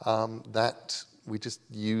that we just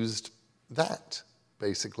used that,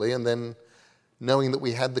 basically. And then knowing that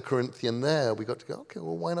we had the Corinthian there, we got to go, okay,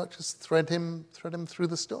 well, why not just thread him through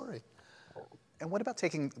the story? And what about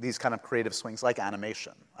taking these kind of creative swings like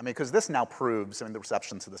animation? I mean, because this now proves, the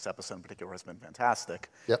reception to this episode in particular has been fantastic.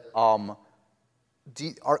 Yep. Are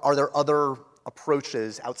there other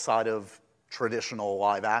approaches outside of traditional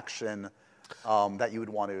live action that you would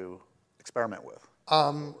want to experiment with?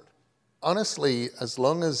 Honestly, as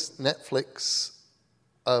long as Netflix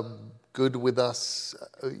are good with us,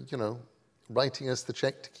 writing us the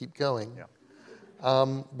check to keep going,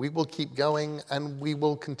 we will keep going, and we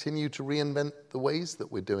will continue to reinvent the ways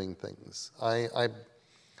that we're doing things.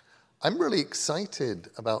 I'm really excited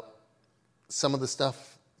about some of the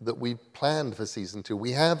stuff that we've planned for season 2.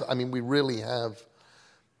 We really have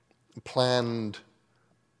planned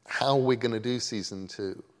how we're going to do season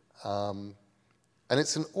 2. And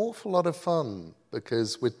it's an awful lot of fun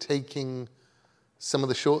because we're taking some of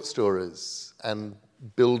the short stories and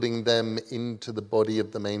building them into the body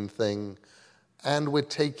of the main thing. And we're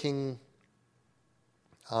taking,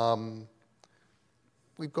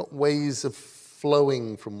 we've got ways of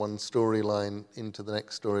flowing from one storyline into the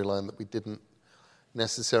next storyline that we didn't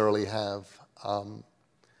necessarily have.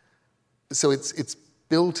 So it's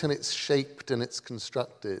built and it's shaped and it's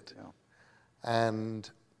constructed. Yeah. And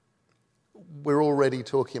we're already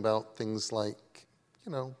talking about things like,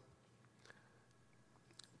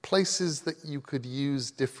 places that you could use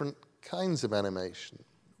different kinds of animation.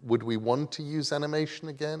 Would we want to use animation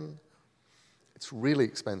again? It's really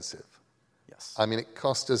expensive. Yes. I mean, it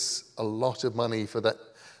cost us a lot of money for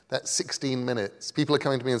that 16 minutes. People are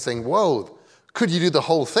coming to me and saying, whoa, could you do the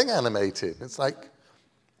whole thing animated? It's like,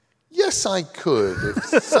 yes, I could.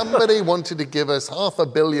 If somebody wanted to give us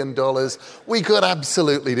 $500 million, we could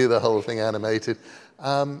absolutely do the whole thing animated.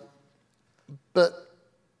 But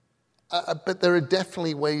there are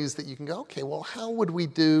definitely ways that you can go, okay, well, how would we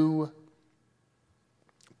do,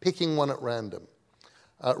 picking one at random,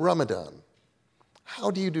 Ramadan. How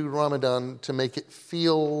do you do Ramadan to make it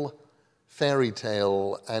feel fairy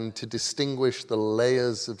tale and to distinguish the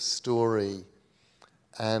layers of story?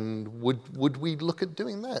 And would we look at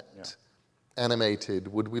doing that animated?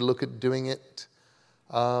 Would we look at doing it,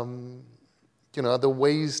 are there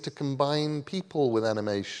ways to combine people with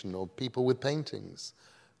animation or people with paintings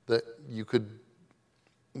that you could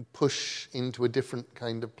push into a different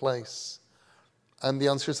kind of place? And the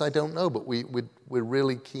answer is I don't know, but we're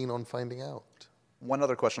really keen on finding out. One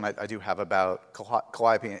other question I do have about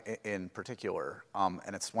Calliope in particular,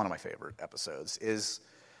 and it's one of my favorite episodes, is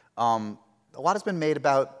a lot has been made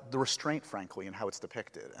about the restraint, frankly, and how it's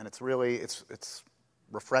depicted. And it's really, it's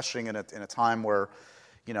refreshing in a time where,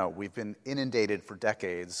 we've been inundated for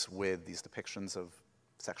decades with these depictions of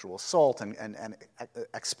sexual assault and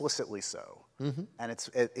explicitly so. Mm-hmm. And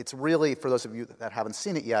it's really, for those of you that haven't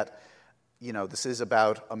seen it yet, this is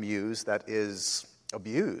about a muse that is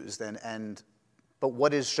abused, but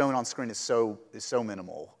what is shown on screen is so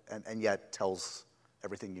minimal and yet tells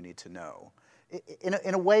everything you need to know.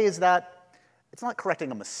 In a way, is that it's not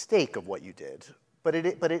correcting a mistake of what you did, but it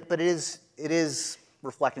is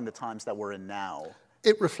reflecting the times that we're in now.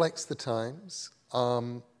 It reflects the times.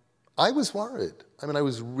 I was worried. I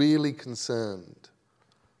was really concerned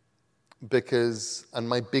and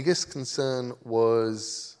my biggest concern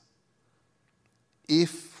was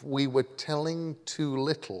if we were telling too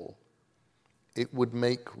little, it would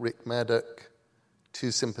make Rick Maddock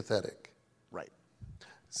too sympathetic. Right.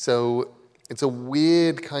 So it's a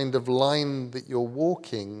weird kind of line that you're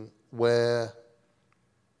walking where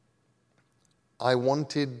I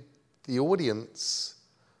wanted the audience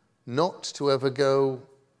not to ever go,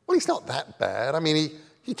 well, he's not that bad.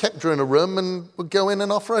 He kept her in a room and would go in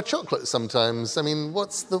and offer her chocolate sometimes.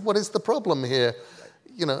 What is the problem here?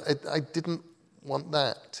 I didn't want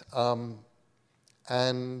that.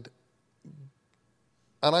 And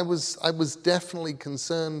I was definitely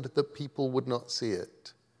concerned that people would not see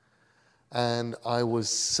it. And I was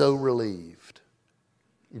so relieved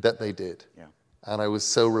that they did. Yeah. And I was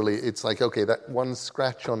so relieved. It's like, okay, that one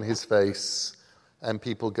scratch on his face, and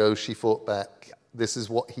people go, she fought back. Yeah. This is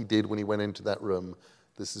what he did when he went into that room.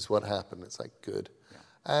 This is what happened. It's like, good. Yeah.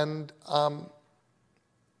 And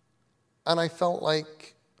I felt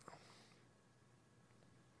like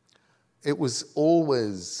it was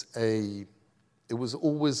always going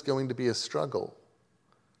to be a struggle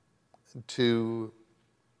to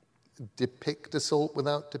depict assault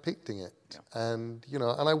without depicting it. Yeah. And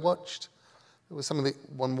I watched, there was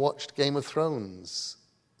one watched Game of Thrones,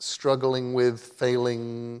 struggling with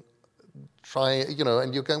failing, trying,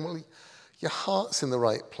 and you're going, well, your heart's in the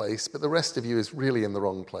right place, but the rest of you is really in the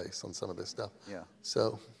wrong place on some of this stuff. Yeah.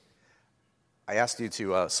 So I asked you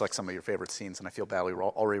to select some of your favorite scenes, and I feel badly we're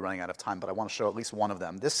already running out of time, but I want to show at least one of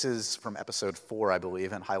them. This is from episode 4, I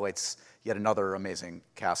believe, and highlights yet another amazing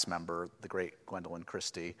cast member, the great Gwendoline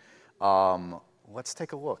Christie. Let's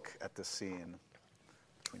take a look at this scene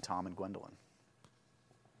between Tom and Gwendoline.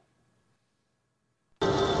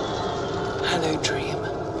 Hello, Dream.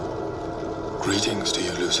 Greetings to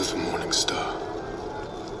you, Lucifer Morningstar.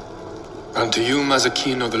 And to you,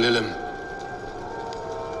 Mazakino the Lilim.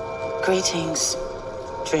 Greetings,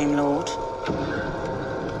 Dream Lord.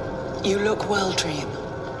 You look well, Dream.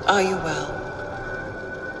 Are you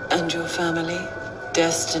well? And your family?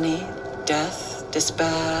 Destiny, Death,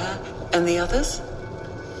 Despair, and the others?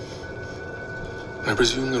 I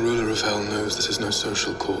presume the ruler of hell knows this is no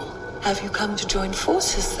social call. Have you come to join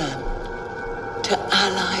forces, then? To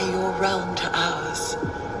ally your realm to ours?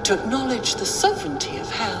 To acknowledge the sovereignty of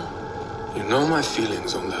hell? You know my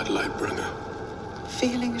feelings on that, Lightbringer.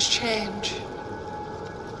 Feelings change.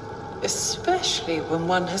 Especially when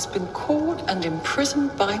one has been caught and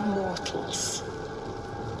imprisoned by mortals.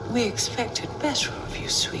 We expected better of you,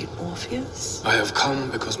 sweet Morpheus. I have come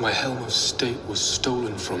because my helm of state was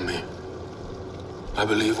stolen from me. I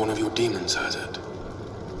believe one of your demons has it.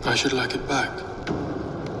 I should like it back.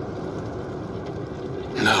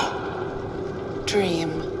 Now.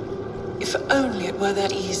 Dream. If only it were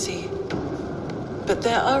that easy. But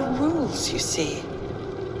there are rules, you see.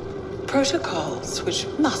 Protocols which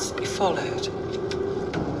must be followed.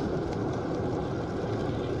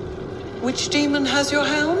 Which demon has your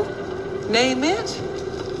helm? Name it,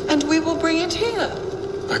 and we will bring it here.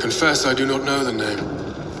 I confess I do not know the name.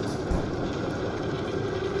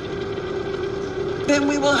 Then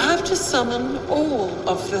we will have to summon all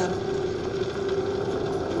of them.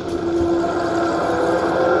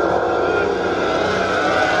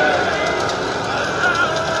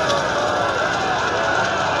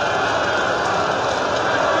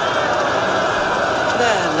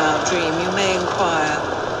 There now, Dream, you may inquire.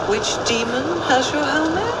 Which demon has your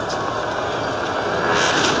helmet?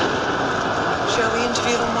 Shall we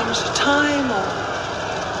interview them one at a time, or...?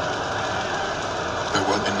 It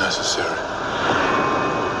won't be necessary.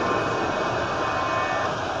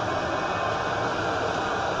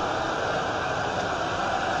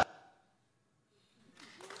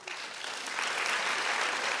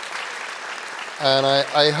 And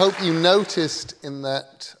I hope you noticed in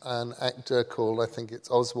that an actor called, I think it's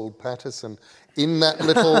Oswald Patterson, in that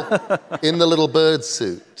in the little bird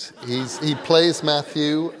suit. He plays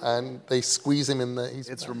Matthew, and they squeeze him in there.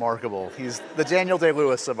 It's remarkable. He's the Daniel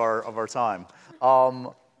Day-Lewis of our time. I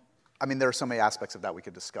mean, there are so many aspects of that we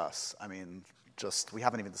could discuss. I mean, we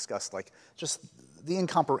haven't even discussed just the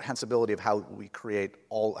incomprehensibility of how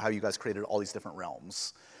you guys created all these different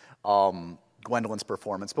realms. Gwendolyn's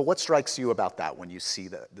performance, but what strikes you about that when you see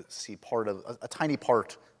part of a tiny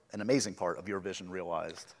part, an amazing part of your vision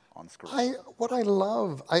realized on screen? What I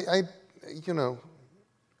love, the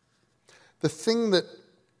thing that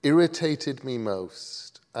irritated me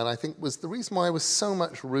most, and I think was the reason why I was so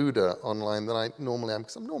much ruder online than I normally am,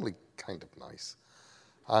 because I'm normally kind of nice,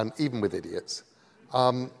 and even with idiots.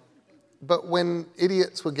 But when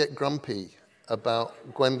idiots would get grumpy about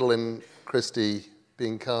Gwendolyn Christie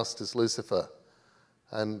being cast as Lucifer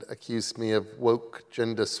and accused me of woke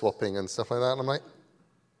gender swapping and stuff like that. And I'm like,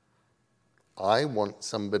 I want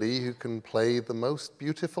somebody who can play the most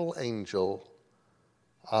beautiful angel,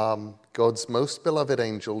 God's most beloved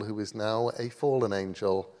angel, who is now a fallen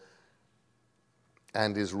angel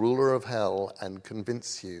and is ruler of hell, and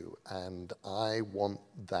convince you. And I want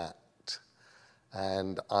that.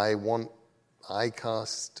 And I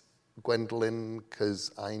cast Gwendolyn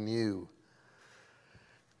because I knew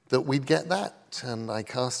that we'd get that, and I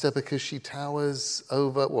cast her because she towers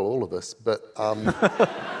over, well, all of us, but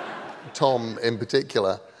Tom in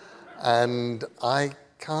particular, and I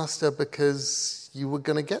cast her because you were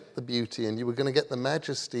going to get the beauty, and you were going to get the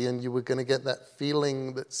majesty, and you were going to get that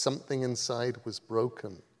feeling that something inside was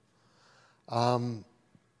broken. And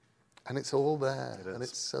it's all there, and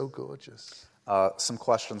it's so gorgeous. Some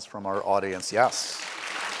questions from our audience. Yes.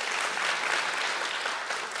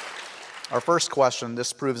 Our first question,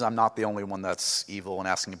 this proves I'm not the only one that's evil and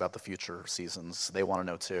asking about the future seasons. They want to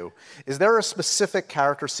know too. Is there a specific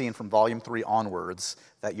character scene from Volume 3 onwards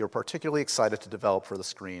that you're particularly excited to develop for the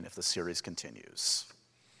screen if the series continues?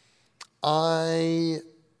 So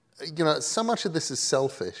much of this is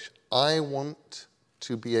selfish. I want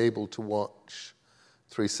to be able to watch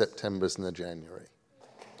 3 Septembers and a January.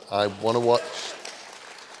 I want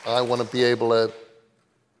to be able to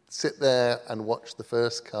sit there and watch the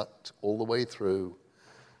first cut all the way through.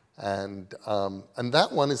 And that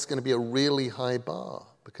one is going to be a really high bar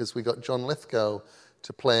because we got John Lithgow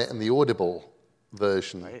to play it in the Audible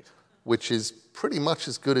version, right, which is pretty much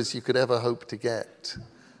as good as you could ever hope to get.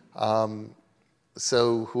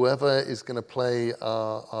 So whoever is going to play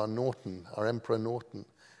our Norton, our Emperor Norton,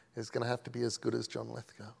 is going to have to be as good as John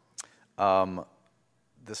Lithgow.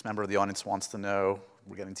 this member of the audience wants to know,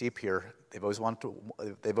 we're getting deep here, they've always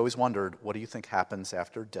wondered, what do you think happens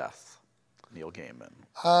after death, Neil Gaiman?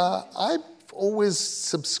 I've always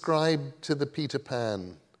subscribed to the Peter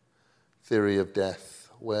Pan theory of death,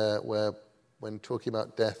 where when talking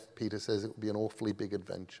about death, Peter says it would be an awfully big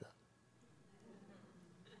adventure.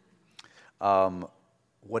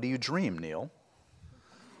 What do you dream, Neil?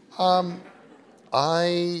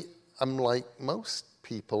 I am like most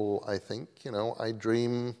people, I think. I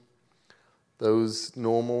dream those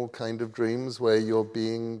normal kind of dreams where you're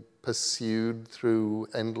being pursued through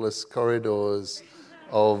endless corridors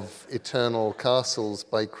of eternal castles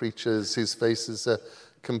by creatures whose faces are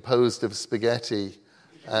composed of spaghetti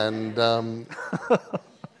and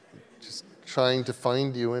just trying to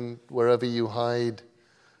find you, and wherever you hide,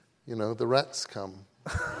 the rats come.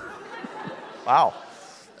 Wow.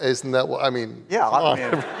 Isn't that what, I mean? Yeah, I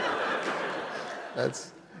mean,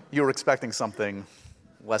 that's... You were expecting something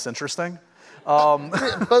less interesting?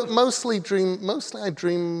 But mostly I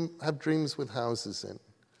have dreams with houses in.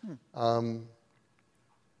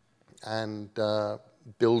 And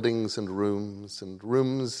buildings and rooms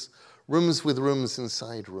with rooms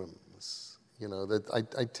inside rooms.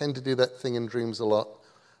 That I tend to do that thing in dreams a lot,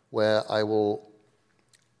 where I will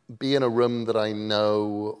be in a room that I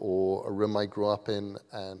know or a room I grew up in,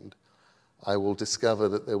 and I will discover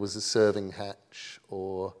that there was a serving hatch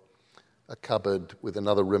or a cupboard with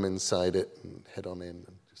another room inside it, and head on in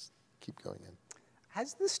and just keep going in.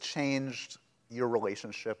 Has this changed your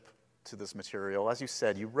relationship to this material? As you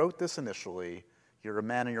said, you wrote this initially. You're a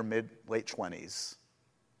man in your late 20s.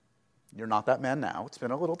 You're not that man now. It's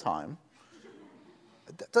been a little time.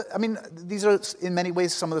 I mean, these are in many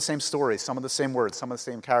ways some of the same stories, some of the same words, some of the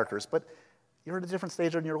same characters, but you're at a different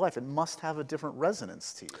stage in your life. It must have a different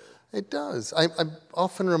resonance to you. It does. I'm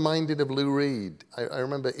often reminded of Lou Reed. I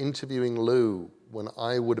remember interviewing Lou when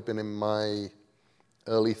I would have been in my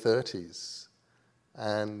early 30s,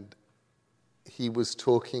 and he was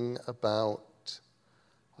talking about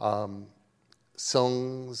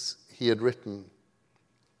songs he had written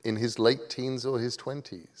in his late teens or his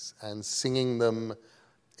 20s, and singing them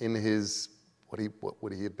in his, what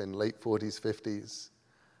would he have been, late 40s, 50s,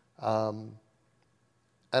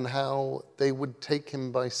 and how they would take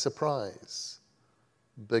him by surprise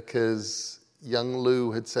because young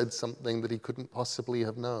Lou had said something that he couldn't possibly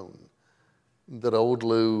have known, that old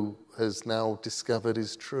Lou has now discovered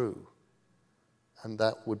is true. And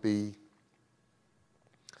that would be,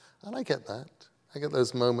 and I get that. I get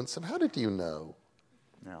those moments of, how did you know?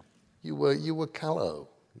 Yeah. You were callow,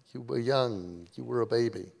 you were young, you were a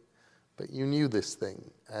baby, but you knew this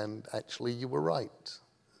thing, and actually you were right.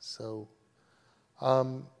 So,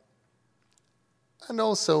 and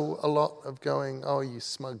also a lot of going, oh, you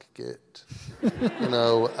smug git,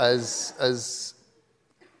 as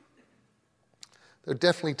there are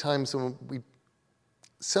definitely times when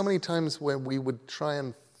so many times when we would try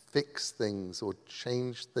and fix things or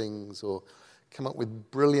change things or come up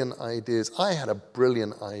with brilliant ideas. I had a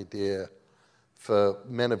brilliant idea for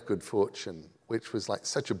Men of Good Fortune, which was like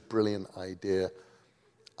such a brilliant idea.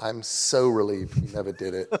 I'm so relieved we never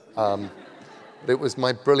did it. But it was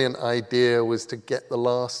my brilliant idea was to get the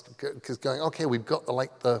last, because going, okay, we've got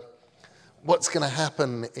what's going to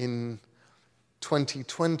happen in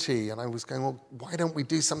 2020? And I was going, well, why don't we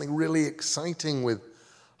do something really exciting with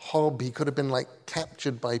Hobb? He could have been like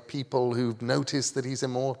captured by people who've noticed that he's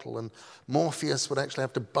immortal, and Morpheus would actually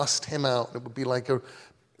have to bust him out. And it would be like a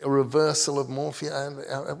reversal of Morpheus. And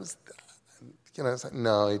it was, it's like,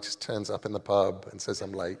 no, he just turns up in the pub and says,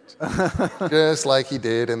 I'm late. Just like he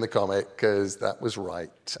did in the comic, because that was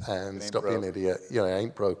right. And stop being an idiot.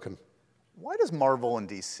 Ain't broken. Why does Marvel and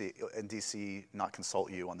DC not consult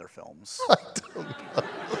you on their films? I don't know.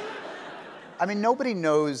 I mean, nobody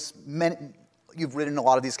knows. You've written a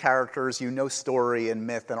lot of these characters. You know story and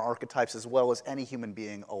myth and archetypes as well as any human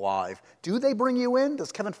being alive. Do they bring you in?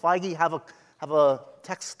 Does Kevin Feige have a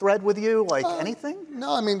text thread with you, like anything?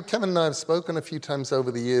 No, I mean, Kevin and I have spoken a few times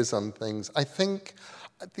over the years on things. I think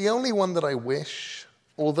the only one that I wish,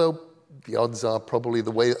 although the odds are probably the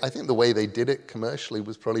way they did it commercially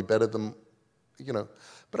was probably better than,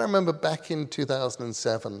 But I remember back in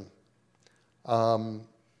 2007,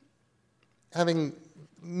 having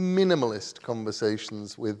minimalist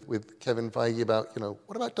conversations with Kevin Feige about,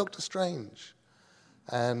 what about Doctor Strange?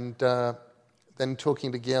 And then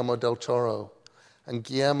talking to Guillermo del Toro, and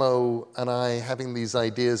Guillermo and I having these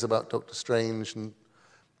ideas about Doctor Strange, and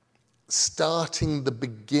starting the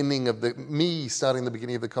beginning of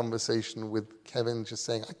the conversation with Kevin, just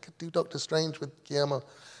saying, I could do Doctor Strange with Guillermo.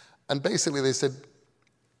 And basically they said,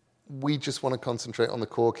 we just want to concentrate on the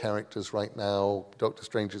core characters right now. Doctor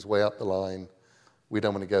Strange is way up the line. We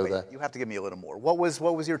don't want to go there. You have to give me a little more. What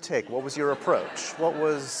was your take? What was your approach? What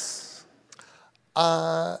was...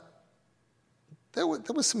 There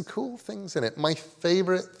were some cool things in it. My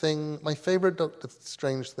favorite Doctor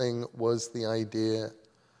Strange thing was the idea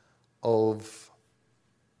of...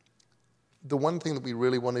 The one thing that we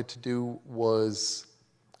really wanted to do was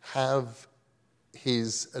have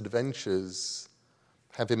his adventures,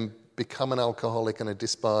 have him become an alcoholic and a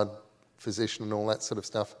disbarred physician and all that sort of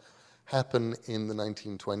stuff, happen in the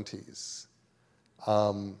 1920s.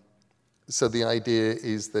 So the idea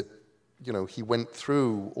is that, you know, he went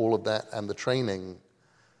through all of that and the training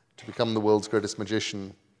to become the world's greatest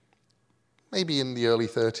magician, maybe in the early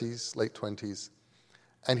 30s, late 20s.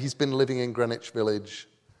 And he's been living in Greenwich Village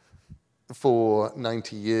for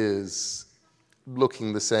 90 years,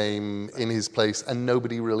 looking the same in his place, and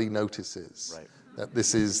nobody really notices that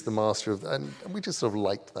this is the master of... And we just sort of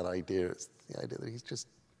liked that idea. It's the idea that he's just...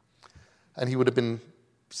 And he would have been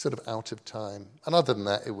sort of out of time. And other than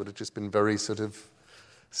that, it would have just been very sort of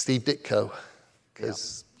Steve Ditko,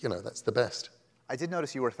 because, you know, that's the best. I did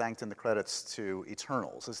notice you were thanked in the credits to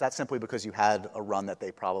Eternals. Is that simply because you had a run that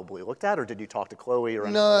they probably looked at, or did you talk to Chloe or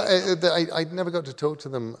anything? No, I never got to talk to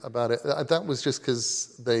them about it. That was just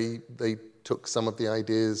because they took some of the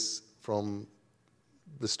ideas from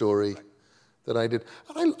the story that I did.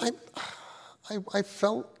 And I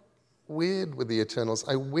felt weird with the Eternals.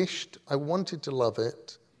 I wanted to love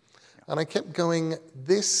it, and I kept going,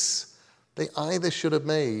 they either should have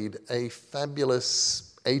made a fabulous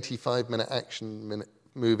 85-minute action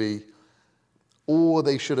movie, or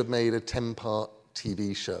they should have made a 10-part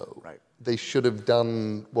TV show. Right. They should have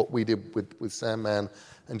done what we did with Sandman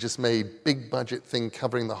and just made big-budget thing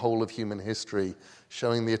covering the whole of human history,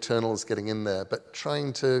 showing the Eternals getting in there, but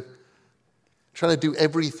trying to do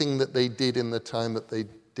everything that they did in the time that they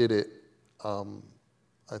did it,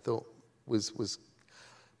 I thought was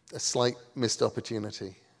a slight missed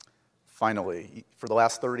opportunity. Finally, for the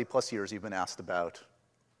last 30-plus years, you've been asked about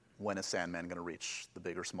when is Sandman going to reach the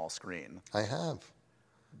big or small screen. I have.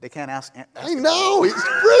 They can't ask I know, it's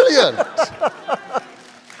brilliant!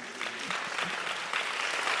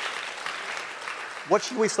 What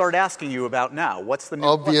should we start asking you about now? What's the new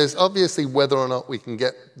Obviously, whether or not we can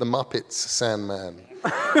get the Muppets Sandman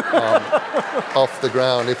off the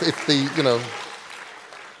ground. If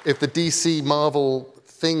the DC Marvel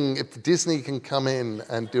thing, if Disney can come in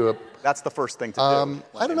and do a... That's the first thing to do.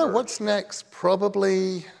 I don't know, what's next?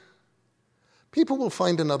 Probably... People will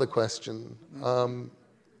find another question.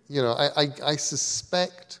 I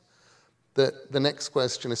suspect that the next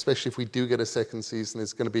question, especially if we do get a second season,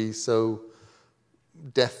 is going to be, so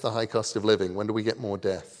death, the high cost of living. When do we get more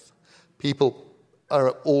death? People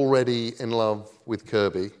are already in love with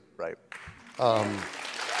Kirby. Right.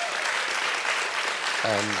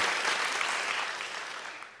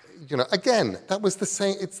 Again, that was the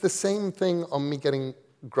same. It's the same thing on me getting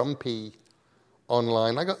grumpy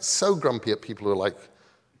online. I got so grumpy at people who are like,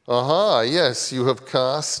 aha, yes, you have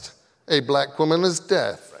cast a black woman as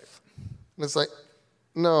Death. Right. And it's like,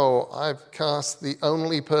 no, I've cast the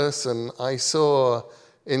only person I saw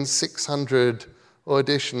in 600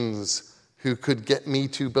 auditions who could get me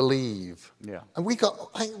to believe. Yeah. And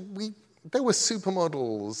there were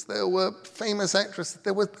supermodels, there were famous actresses,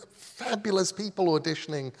 there were fabulous people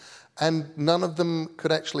auditioning, and none of them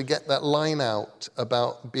could actually get that line out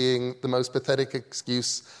about being the most pathetic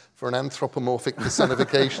excuse for an anthropomorphic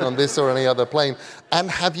personification on this or any other plane,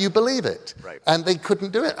 and have you believe it. Right. And they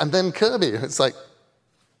couldn't do it. And then Kirby, it's like,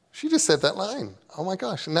 she just said that line. Oh my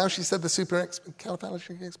gosh. And now she said the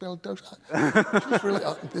supercalifragilisticexpialidocious. She's really,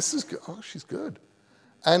 this is good. Oh, she's good.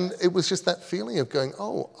 And it was just that feeling of going,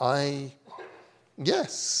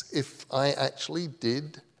 yes, if I actually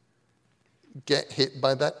did get hit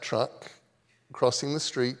by that truck crossing the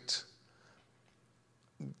street,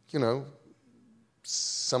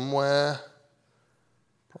 somewhere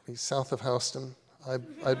probably south of Houston,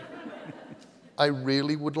 I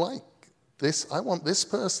really would like this. I want this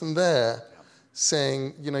person there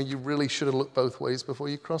saying, you really should have looked both ways before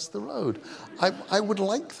you crossed the road. I would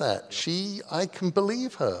like that. I can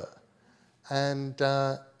believe her. And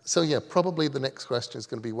probably the next question is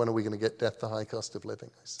going to be, when are we going to get Death, the High Cost of Living,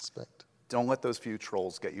 I suspect. Don't let those few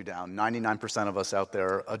trolls get you down. 99% of us out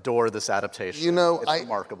there adore this adaptation. It's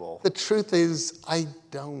remarkable. The truth is, I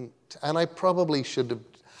don't. And I probably should have.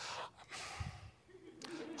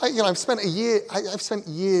 I've spent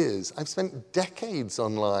decades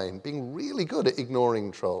online being really good at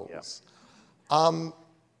ignoring trolls. Yeah.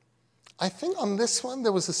 I think on this one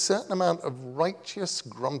there was a certain amount of righteous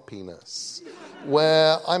grumpiness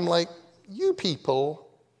where I'm like, you people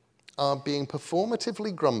are being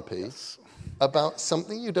performatively grumpy about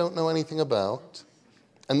something you don't know anything about.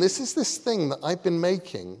 And this is this thing that I've been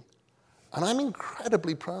making, and I'm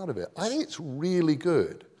incredibly proud of it. I think it's really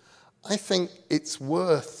good. I think it's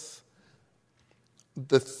worth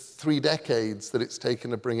the 3 decades that it's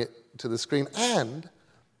taken to bring it to the screen. And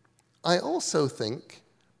I also think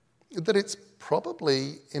that it's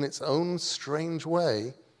probably, in its own strange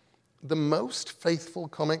way, the most faithful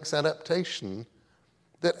comics adaptation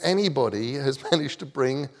that anybody has managed to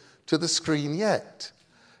bring to the screen yet.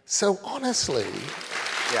 So honestly...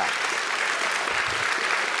 Yeah.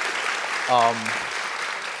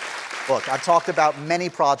 Look, I've talked about many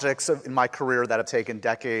projects in my career that have taken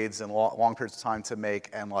decades and long periods of time to make,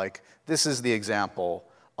 and like, this is the example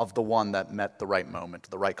of the one that met the right moment,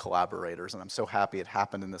 the right collaborators, and I'm so happy it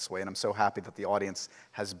happened in this way, and I'm so happy that the audience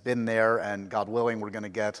has been there, and God willing, we're going to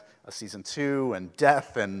get a season 2 and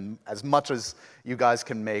Death, and as much as you guys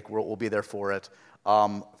can make, we'll be there for it.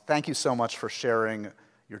 Thank you so much for sharing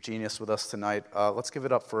your genius with us tonight. Let's give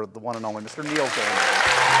it up for the one and only Mr. Neil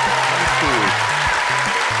Gaiman. Thank you.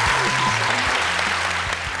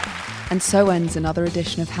 And so ends another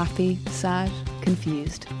edition of Happy, Sad,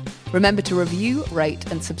 Confused. Remember to review, rate,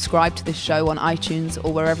 and subscribe to this show on iTunes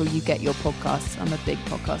or wherever you get your podcasts. I'm a big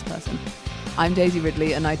podcast person. I'm Daisy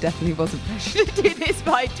Ridley, and I definitely wasn't pressured to do this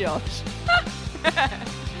by Josh.